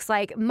 it looks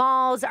like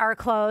malls are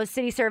closed,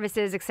 city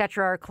services,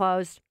 etc. are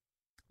closed.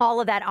 All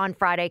of that on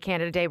Friday,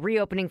 Canada Day,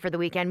 reopening for the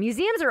weekend.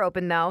 Museums are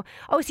open, though.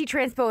 OC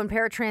Transpo and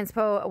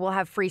Paratranspo will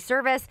have free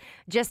service.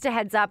 Just a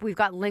heads up, we've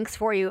got links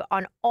for you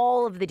on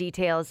all of the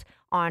details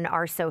on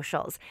our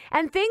socials.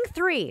 And thing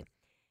 3,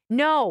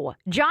 no,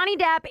 Johnny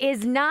Depp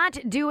is not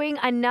doing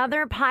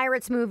another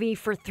Pirates movie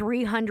for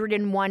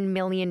 $301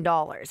 million.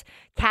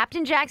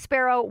 Captain Jack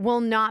Sparrow will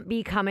not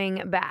be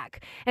coming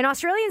back. An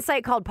Australian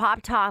site called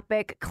Pop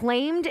Topic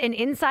claimed an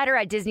insider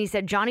at Disney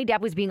said Johnny Depp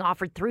was being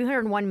offered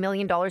 $301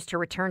 million to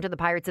return to the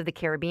Pirates of the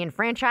Caribbean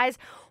franchise.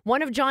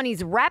 One of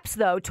Johnny's reps,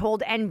 though,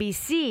 told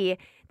NBC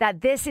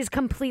that this is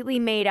completely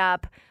made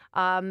up.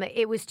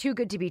 It was too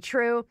good to be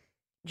true.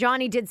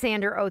 Johnny did say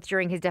under oath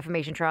during his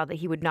defamation trial that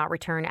he would not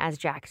return as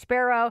Jack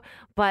Sparrow,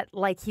 but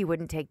he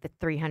wouldn't take the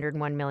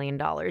 $301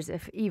 million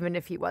even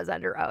if he was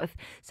under oath.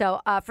 So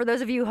for those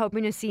of you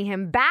hoping to see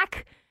him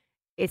back,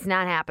 it's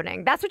not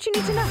happening. That's what you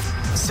need to know.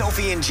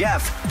 Sophie and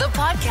Jeff, the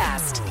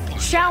podcast.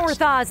 Shower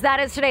thoughts. That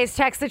is today's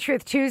Text the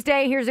Truth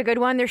Tuesday. Here's a good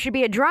one. There should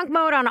be a drunk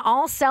mode on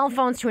all cell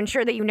phones to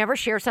ensure that you never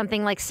share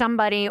something like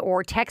somebody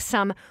or text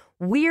some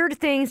weird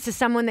things to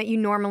someone that you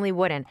normally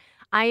wouldn't.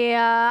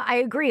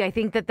 I agree. I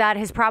think that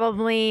has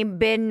probably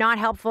been not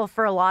helpful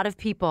for a lot of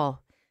people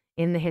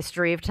in the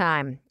history of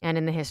time and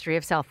in the history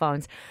of cell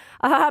phones.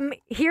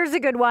 Here's a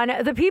good one.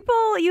 The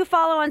people you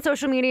follow on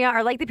social media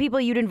are like the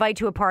people you'd invite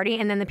to a party,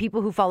 and then the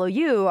people who follow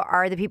you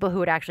are the people who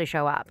would actually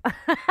show up.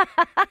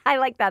 I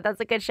like that.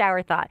 That's a good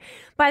shower thought.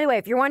 By the way,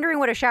 if you're wondering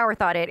what a shower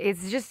thought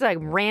is, it's just a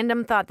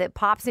random thought that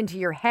pops into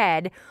your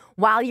head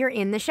while you're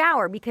in the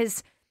shower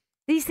because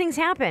these things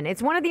happen.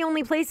 It's one of the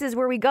only places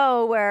where we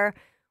go where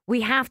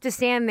we have to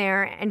stand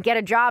there and get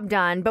a job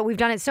done, but we've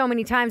done it so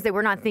many times that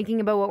we're not thinking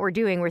about what we're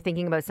doing. We're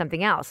thinking about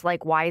something else,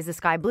 like why is the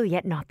sky blue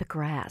yet not the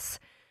grass?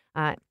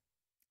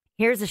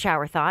 Here's a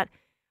shower thought.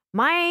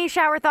 My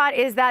shower thought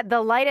is that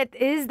the light at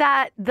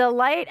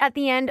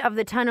the end of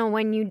the tunnel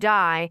when you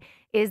die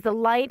is the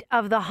light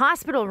of the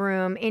hospital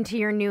room into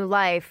your new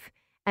life,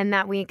 and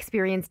that we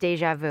experience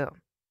deja vu.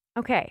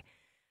 Okay.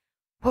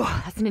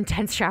 Oh, that's an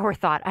intense shower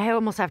thought. I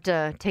almost have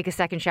to take a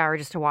second shower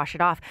just to wash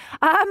it off.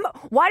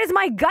 Why does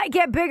my gut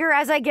get bigger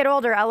as I get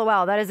older?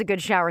 LOL. That is a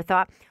good shower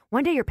thought.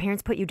 One day your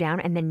parents put you down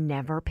and then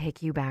never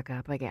pick you back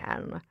up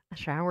again. A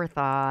shower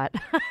thought.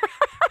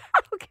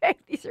 Okay,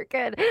 these are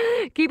good.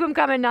 Keep them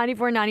coming.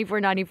 94,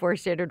 94, 94.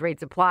 Standard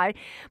rates apply.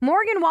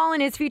 Morgan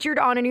Wallen is featured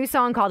on a new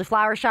song called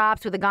Flower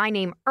Shops with a guy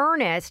named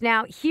Ernest.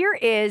 Now, here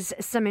is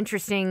some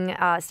interesting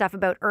stuff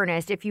about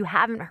Ernest. If you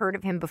haven't heard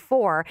of him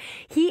before,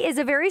 he is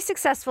a very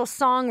successful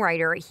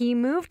songwriter. He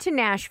moved to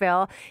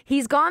Nashville.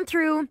 He's gone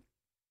through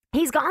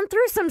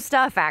some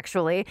stuff,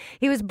 actually.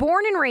 He was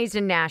born and raised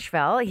in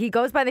Nashville. He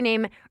goes by the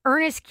name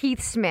Ernest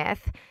Keith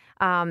Smith.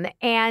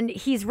 And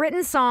he's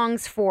written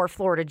songs for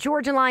Florida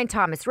Georgia Line,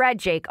 Thomas Rhett,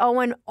 Jake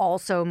Owen,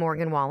 also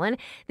Morgan Wallen.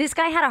 This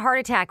guy had a heart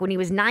attack when he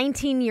was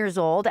 19 years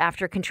old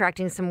after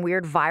contracting some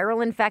weird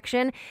viral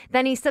infection.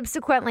 Then he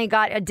subsequently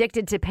got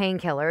addicted to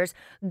painkillers,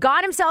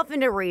 got himself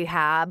into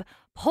rehab,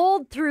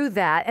 pulled through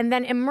that, and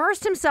then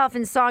immersed himself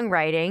in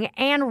songwriting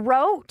and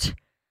wrote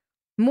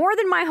More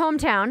Than My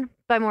Hometown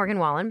by Morgan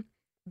Wallen,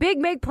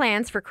 Big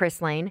Plans for Chris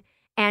Lane,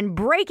 and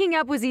Breaking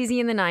Up Was Easy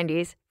in the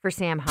 90s for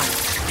Sam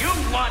Hunt. You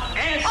want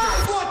answers.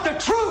 I want the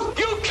truth.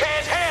 You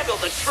can't handle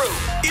the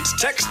truth. It's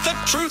Text the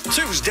Truth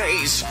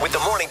Tuesdays with the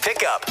morning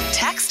pickup.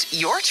 Text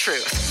your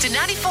truth to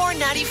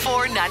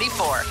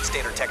 949494.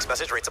 Standard text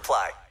message rates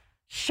apply.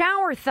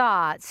 Shower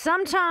thoughts.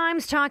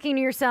 Sometimes talking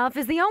to yourself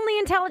is the only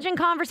intelligent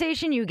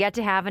conversation you get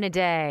to have in a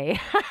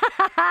day.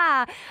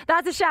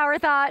 That's a shower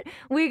thought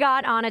we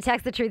got on a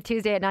Text the Truth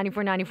Tuesday at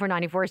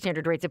 949494.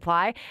 Standard rates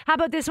apply. How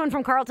about this one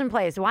from Carlton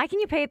Place? Why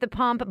can you pay at the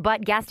pump, but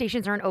gas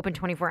stations aren't open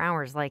 24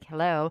 hours? Like,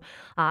 hello.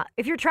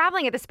 If you're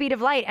traveling at the speed of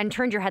light and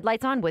turned your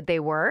headlights on, would they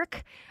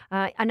work?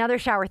 Another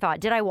shower thought.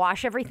 Did I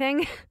wash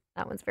everything?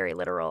 That one's very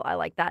literal. I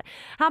like that.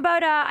 How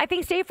about, I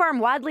think State Farm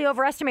wildly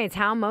overestimates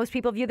how most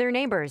people view their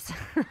neighbors.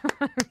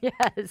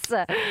 Yes.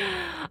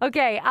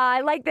 Okay,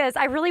 I like this.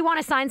 I really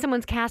want to sign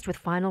someone's cast with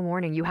final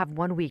warning. You have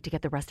 1 week to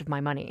get the rest of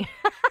my money.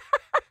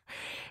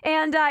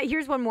 And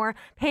here's one more.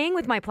 Paying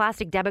with my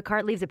plastic debit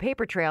card leaves a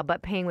paper trail,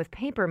 but paying with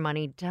paper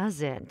money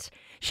doesn't.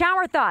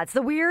 Shower thoughts.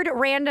 The weird,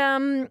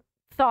 random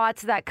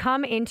thoughts that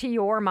come into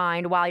your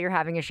mind while you're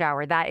having a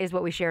shower. That is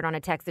what we shared on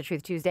a Text the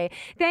Truth Tuesday.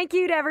 Thank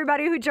you to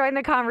everybody who joined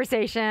the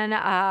conversation.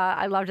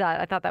 I loved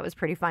that. I thought that was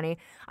pretty funny.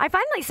 I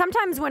find like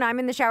sometimes when I'm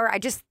in the shower, I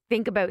just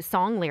think about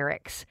song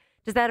lyrics.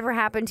 Does that ever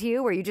happen to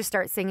you where you just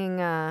start singing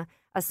a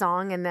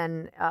song and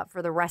then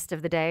for the rest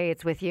of the day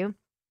it's with you?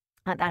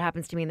 That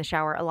happens to me in the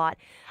shower a lot.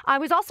 I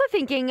was also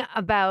thinking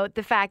about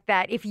the fact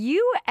that if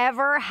you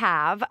ever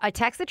have a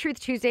Text the Truth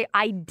Tuesday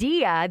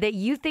idea that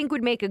you think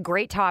would make a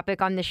great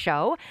topic on the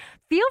show,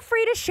 feel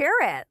free to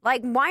share it.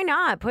 Like, why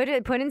not? Put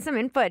in some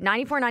input.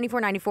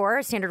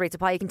 949494, standard rates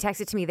apply. You can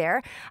text it to me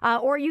there.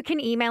 Or you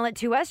can email it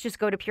to us. Just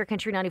go to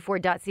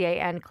purecountry94.ca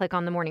and click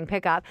on the morning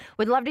pickup.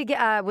 Would love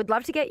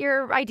to get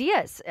your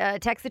ideas.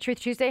 Text the Truth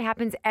Tuesday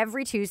happens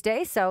every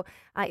Tuesday. So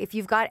if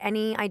you've got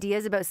any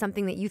ideas about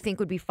something that you think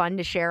would be fun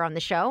to share on the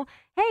show,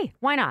 hey,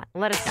 why not?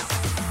 Let us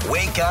know.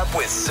 Wake up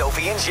with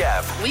Sophie and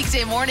Jeff.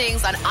 Weekday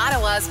mornings on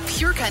Ottawa's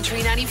Pure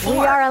Country 94. We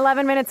are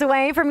 11 minutes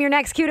away from your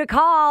next cue to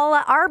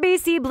call.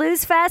 RBC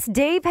Blues Fest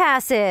Day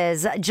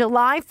Passes.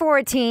 July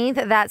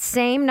 14th, that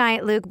same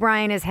night, Luke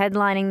Bryan is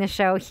headlining the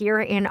show here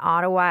in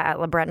Ottawa at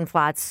LeBreton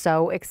Flats.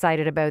 So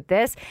excited about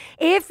this.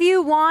 If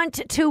you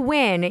want to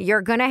win,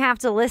 you're going to have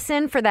to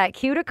listen for that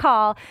cue to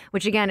call,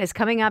 which again is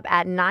coming up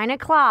at 9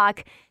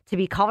 o'clock. To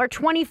be caller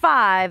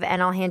 25,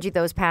 and I'll hand you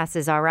those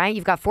passes, all right?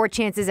 You've got 4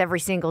 chances every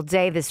single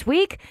day this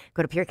week.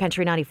 Go to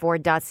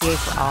purecountry94.ca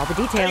for all the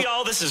details. Hey,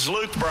 y'all, this is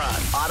Luke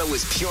Bryan.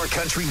 Ottawa's Pure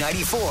Country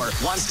 94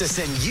 wants to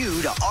send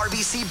you to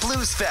RBC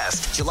Blues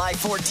Fest, July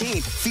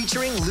 14th,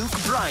 featuring Luke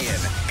Bryan.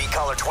 Be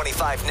caller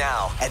 25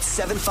 now at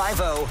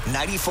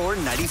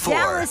 750-9494.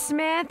 Dallas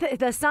Smith,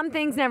 the Some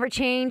Things Never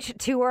Change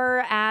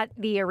tour at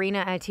the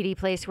arena at TD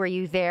Place. Were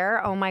you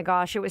there? Oh my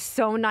gosh, it was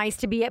so nice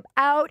to be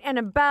out and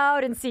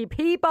about and see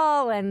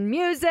people and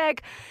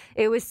music.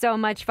 It was so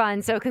much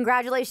fun. So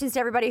congratulations to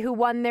everybody who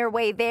won their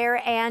way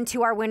there, and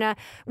to our winner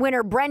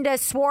Brenda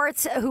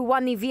Swartz, who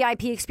won the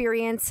VIP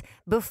experience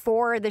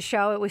before the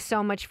show. It was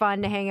so much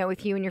fun to hang out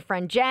with you and your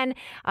friend Jen.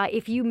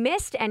 If you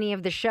missed any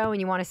of the show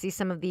and you want to see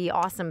some of the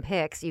awesome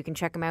pics, you can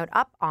check them out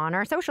up on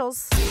our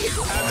socials. And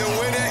the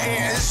winner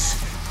is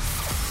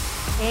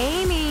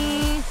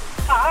Amy.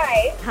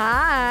 Hi.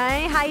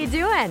 Hi. How you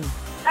doing?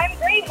 I'm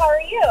great. How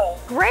are you?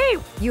 Great.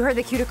 You heard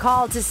the cue to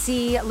call to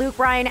see Luke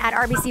Bryan at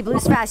RBC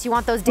Blues Fest. You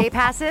want those day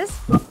passes?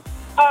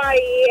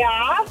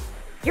 Yeah.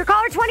 You're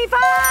caller 25.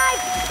 No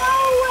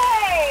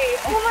way.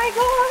 Oh, my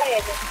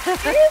God.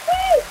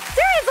 Seriously?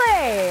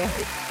 Seriously.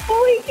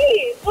 Holy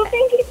geez. Well,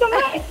 thank you so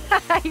much.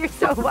 You're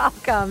so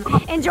welcome.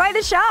 Enjoy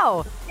the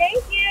show.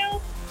 Thank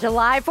you.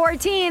 July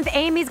 14th,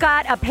 Amy's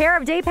got a pair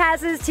of day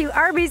passes to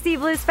RBC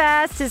Blues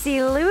Fest to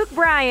see Luke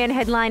Bryan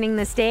headlining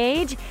the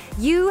stage.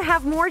 You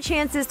have more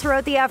chances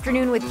throughout the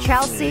afternoon with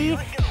Chelsea.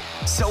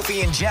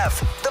 Sophie and Jeff,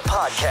 the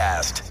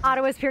podcast.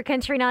 Ottawa's Pure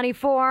Country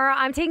 94.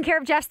 I'm taking care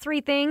of Jeff's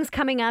three things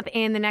coming up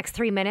in the next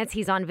 3 minutes.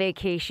 He's on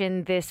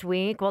vacation this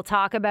week. We'll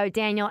talk about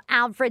Daniel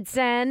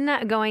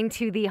Alfredsson going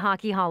to the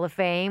Hockey Hall of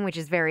Fame, which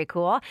is very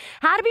cool.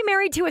 How to be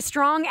married to a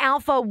strong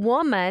alpha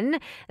woman.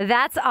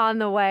 That's on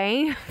the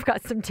way. I've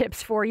got some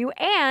tips for you.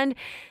 And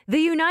the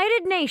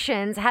United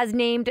Nations has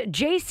named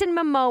Jason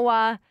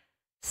Momoa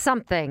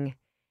something.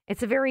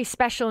 It's a very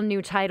special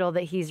new title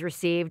that he's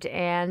received,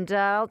 and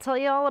I'll tell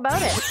you all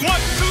about it. 1, 2,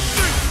 3.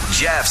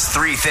 Jeff's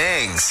three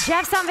things.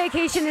 Jeff's on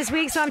vacation this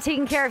week, so I'm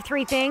taking care of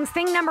three things.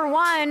 Thing number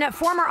one,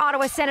 former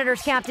Ottawa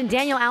Senators captain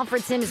Daniel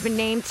Alfredsson has been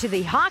named to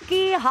the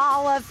Hockey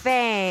Hall of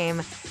Fame.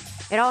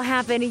 It all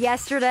happened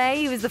yesterday.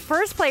 He was the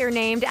first player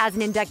named as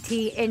an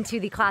inductee into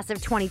the class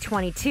of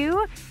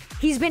 2022.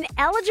 He's been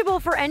eligible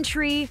for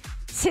entry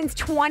since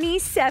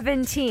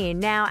 2017.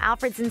 Now,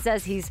 Alfredsson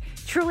says he's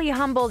truly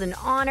humbled and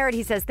honored.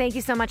 He says, "Thank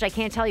you so much. I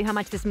can't tell you how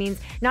much this means,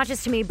 not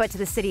just to me, but to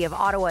the city of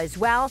Ottawa as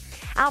well."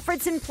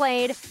 Alfredsson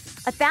played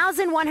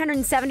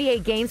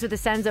 1,178 games with the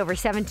Sens over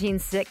 17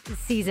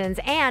 seasons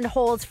and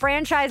holds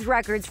franchise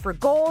records for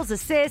goals,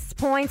 assists,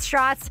 points,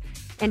 shots,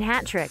 and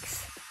hat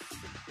tricks,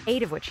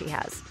 8 of which he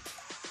has.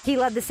 He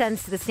led the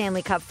Sens to the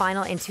Stanley Cup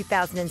final in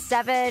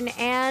 2007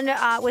 and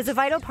was a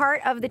vital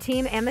part of the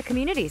team and the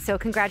community. So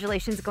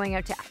congratulations going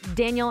out to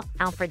Daniel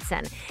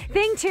Alfredsson.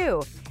 Thing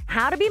two,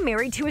 how to be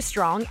married to a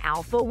strong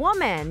alpha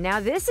woman. Now,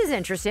 this is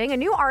interesting. A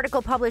new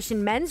article published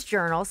in Men's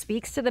Journal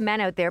speaks to the men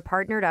out there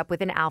partnered up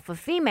with an alpha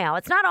female.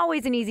 It's not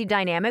always an easy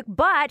dynamic,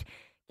 but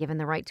given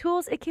the right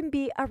tools, it can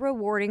be a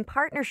rewarding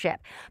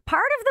partnership.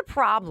 Part of the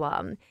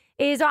problem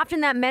is often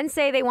that men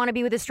say they want to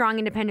be with a strong,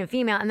 independent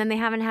female, and then they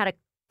haven't had a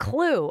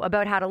clue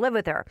about how to live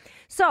with her.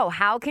 So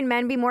how can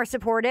men be more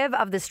supportive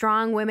of the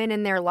strong women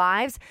in their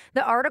lives?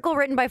 The article,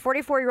 written by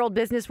 44-year-old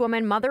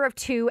businesswoman, mother of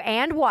 2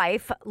 and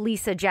wife,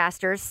 Lisa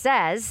Jasters,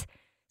 says,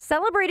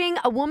 celebrating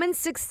a woman's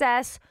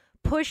success,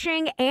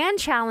 pushing and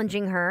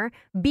challenging her,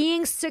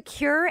 being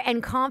secure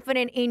and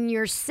confident in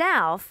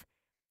yourself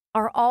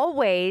are all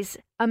ways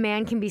a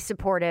man can be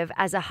supportive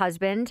as a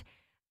husband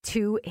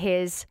to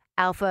his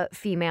alpha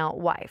female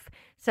wife.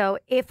 So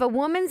if a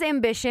woman's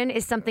ambition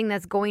is something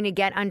that's going to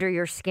get under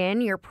your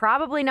skin, you're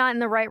probably not in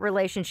the right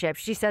relationship.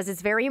 She says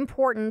it's very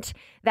important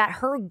that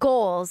her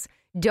goals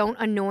don't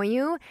annoy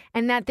you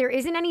and that there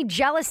isn't any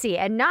jealousy,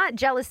 and not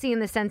jealousy in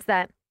the sense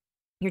that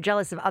you're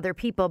jealous of other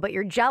people, but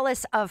you're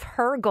jealous of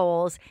her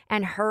goals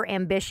and her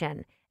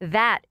ambition.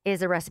 That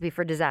is a recipe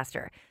for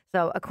disaster.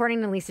 So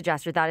according to Lisa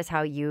Jester, that is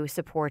how you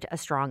support a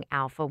strong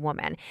alpha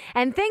woman.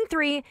 And thing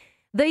 3,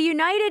 the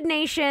United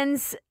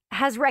Nations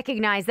has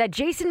recognized that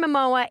Jason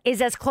Momoa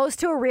is as close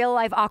to a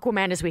real-life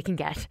Aquaman as we can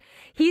get.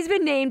 He's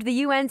been named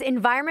the UN's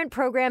Environment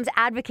Programme's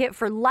advocate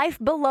for life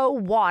below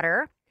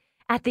water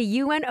at the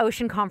UN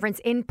Ocean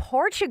Conference in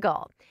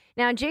Portugal.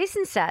 Now,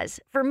 Jason says,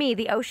 "For me,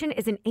 the ocean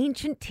is an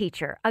ancient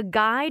teacher, a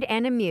guide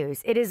and a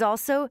muse. It is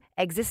also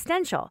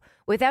existential.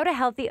 Without a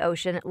healthy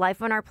ocean,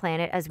 life on our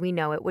planet as we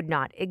know it would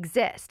not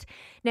exist."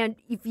 Now,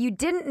 if you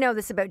didn't know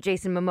this about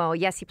Jason Momoa,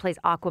 yes, he plays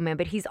Aquaman,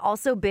 but he's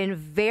also been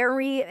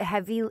very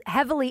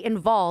heavily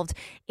involved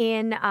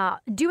in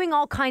doing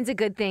all kinds of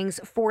good things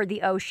for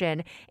the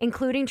ocean,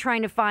 including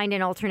trying to find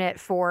an alternate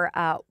for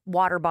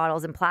water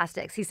bottles and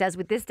plastics. He says,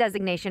 "With this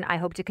designation, I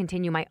hope to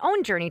continue my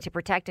own journey to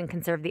protect and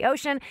conserve the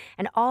ocean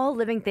and all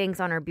living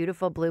things on our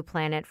beautiful blue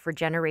planet for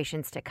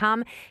generations to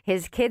come."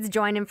 His kids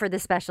join him for the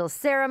special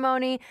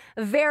ceremony.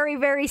 Very,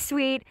 very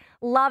sweet.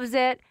 Loves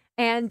it.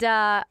 And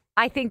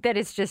I think that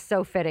it's just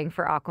so fitting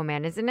for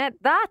Aquaman, isn't it?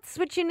 That's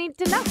what you need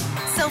to know.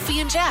 Sophie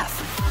and Jeff,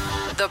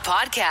 the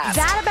podcast.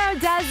 That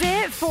about does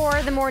it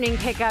for the morning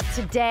pickup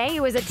today.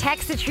 It was a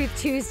Text the Truth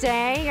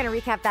Tuesday. I'm going to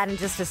recap that in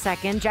just a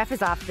second. Jeff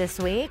is off this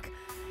week.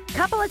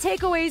 Couple of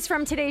takeaways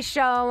from today's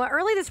show.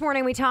 Early this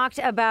morning, we talked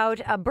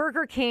about a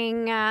Burger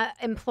King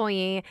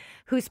employee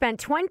who spent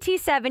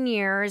 27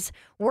 years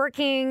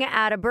working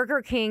at a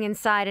Burger King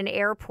inside an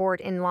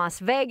airport in Las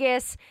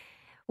Vegas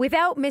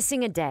without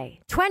missing a day.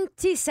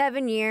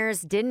 27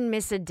 years, didn't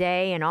miss a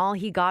day, and all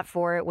he got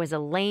for it was a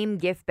lame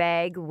gift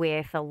bag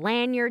with a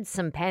lanyard,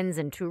 some pens,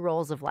 and 2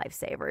 rolls of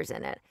Lifesavers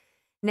in it.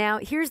 Now,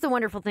 here's the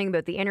wonderful thing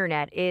about the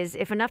internet is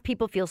if enough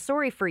people feel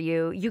sorry for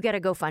you, you get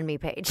a GoFundMe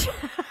page.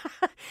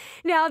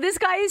 Now, this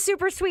guy is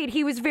super sweet.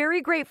 He was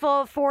very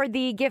grateful for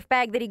the gift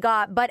bag that he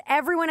got, but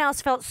everyone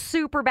else felt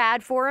super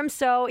bad for him,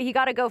 so he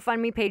got a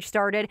GoFundMe page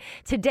started.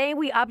 Today,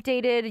 we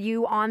updated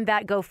you on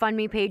that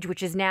GoFundMe page,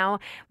 which is now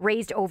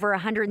raised over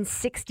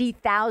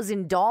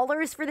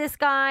 $160,000 for this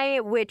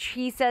guy, which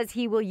he says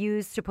he will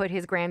use to put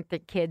his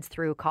grandkids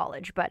through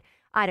college. But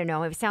I don't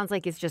know. It sounds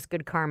like it's just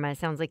good karma. It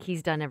sounds like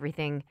he's done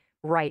everything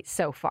right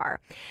so far.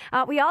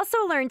 We also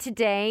learned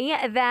today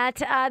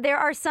that there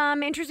are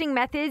some interesting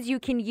methods you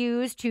can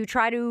use to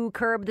try to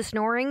curb the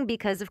snoring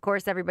because, of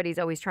course, everybody's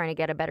always trying to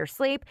get a better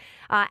sleep.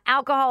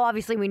 Alcohol,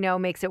 obviously, we know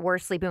makes it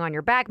worse. Sleeping on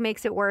your back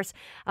makes it worse.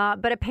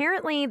 But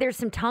apparently there's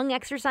some tongue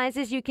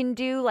exercises you can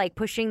do, like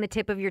pushing the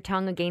tip of your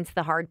tongue against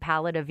the hard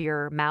palate of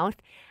your mouth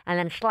and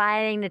then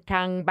sliding the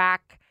tongue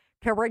back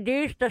to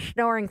reduce the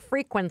snoring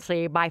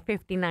frequency by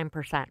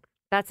 59%.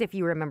 That's if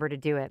you remember to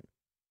do it.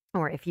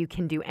 Or if you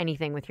can do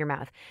anything with your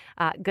mouth.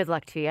 Good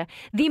luck to you.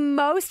 The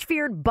most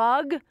feared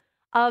bug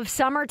of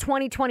summer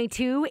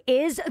 2022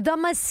 is the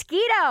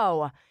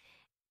mosquito.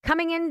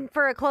 Coming in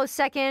for a close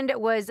second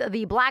was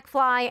the black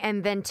fly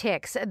and then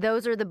ticks.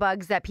 Those are the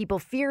bugs that people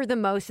fear the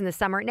most in the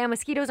summer. Now,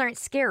 mosquitoes aren't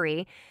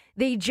scary.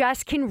 They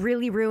just can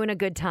really ruin a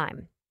good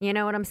time. You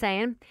know what I'm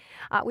saying?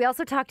 We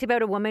also talked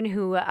about a woman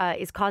who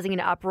is causing an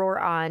uproar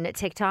on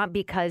TikTok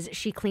because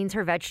she cleans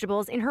her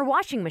vegetables in her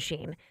washing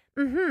machine.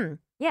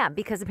 Yeah,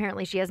 because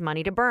apparently she has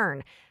money to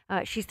burn.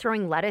 She's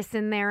throwing lettuce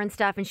in there and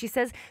stuff. And she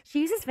says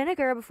she uses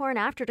vinegar before and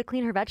after to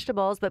clean her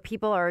vegetables. But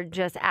people are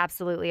just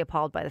absolutely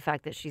appalled by the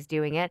fact that she's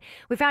doing it.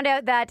 We found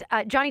out that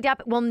Johnny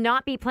Depp will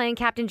not be playing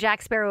Captain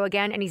Jack Sparrow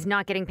again. And he's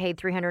not getting paid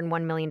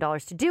 $301 million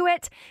to do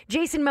it.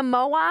 Jason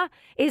Momoa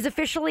is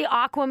officially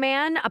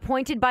Aquaman,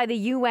 appointed by the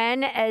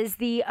UN as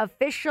the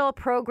official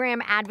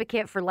program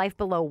advocate for life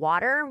below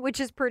water, which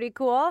is pretty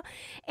cool.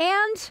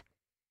 And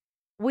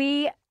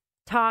we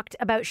talked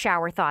about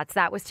shower thoughts.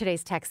 That was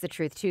today's Text the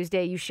Truth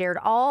Tuesday. You shared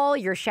all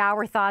your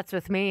shower thoughts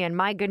with me, and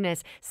my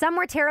goodness, some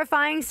were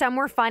terrifying, some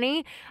were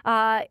funny.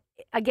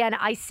 Again,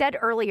 I said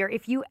earlier,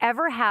 if you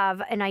ever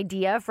have an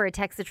idea for a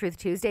Text the Truth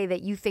Tuesday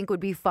that you think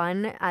would be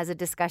fun as a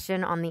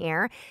discussion on the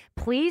air,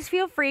 please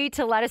feel free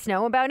to let us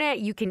know about it.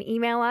 You can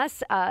email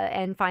us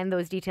and find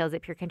those details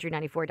at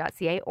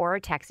purecountry94.ca or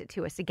text it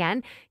to us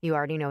again. You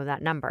already know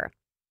that number.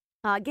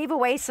 Gave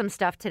away some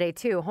stuff today,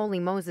 too. Holy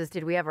Moses,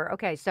 did we ever?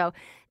 Okay, so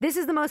this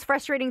is the most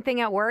frustrating thing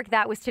at work.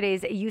 That was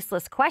today's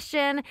useless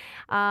question.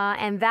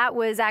 And that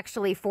was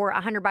actually for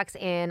 $100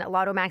 in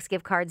Lotto Max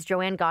gift cards.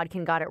 Joanne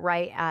Godkin got it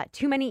right.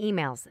 Too many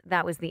emails.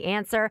 That was the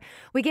answer.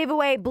 We gave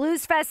away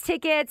Blues Fest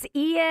tickets.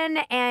 Ian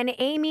and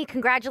Amy,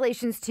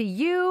 congratulations to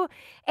you.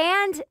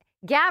 And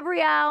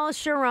Gabrielle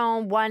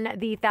Sharon won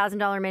the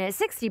 $1,000 minute,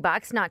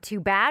 $60. Not too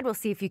bad. We'll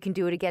see if you can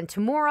do it again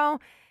tomorrow.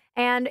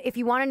 And if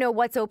you want to know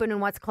what's open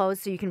and what's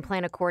closed so you can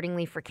plan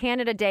accordingly for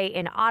Canada Day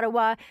in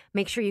Ottawa,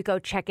 make sure you go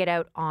check it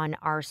out on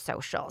our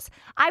socials.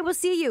 I will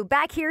see you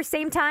back here,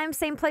 same time,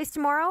 same place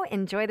tomorrow.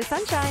 Enjoy the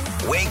sunshine.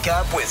 Wake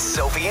up with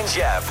Sophie and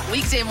Jeff.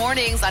 Weekday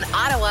mornings on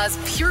Ottawa's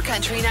Pure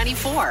Country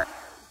 94.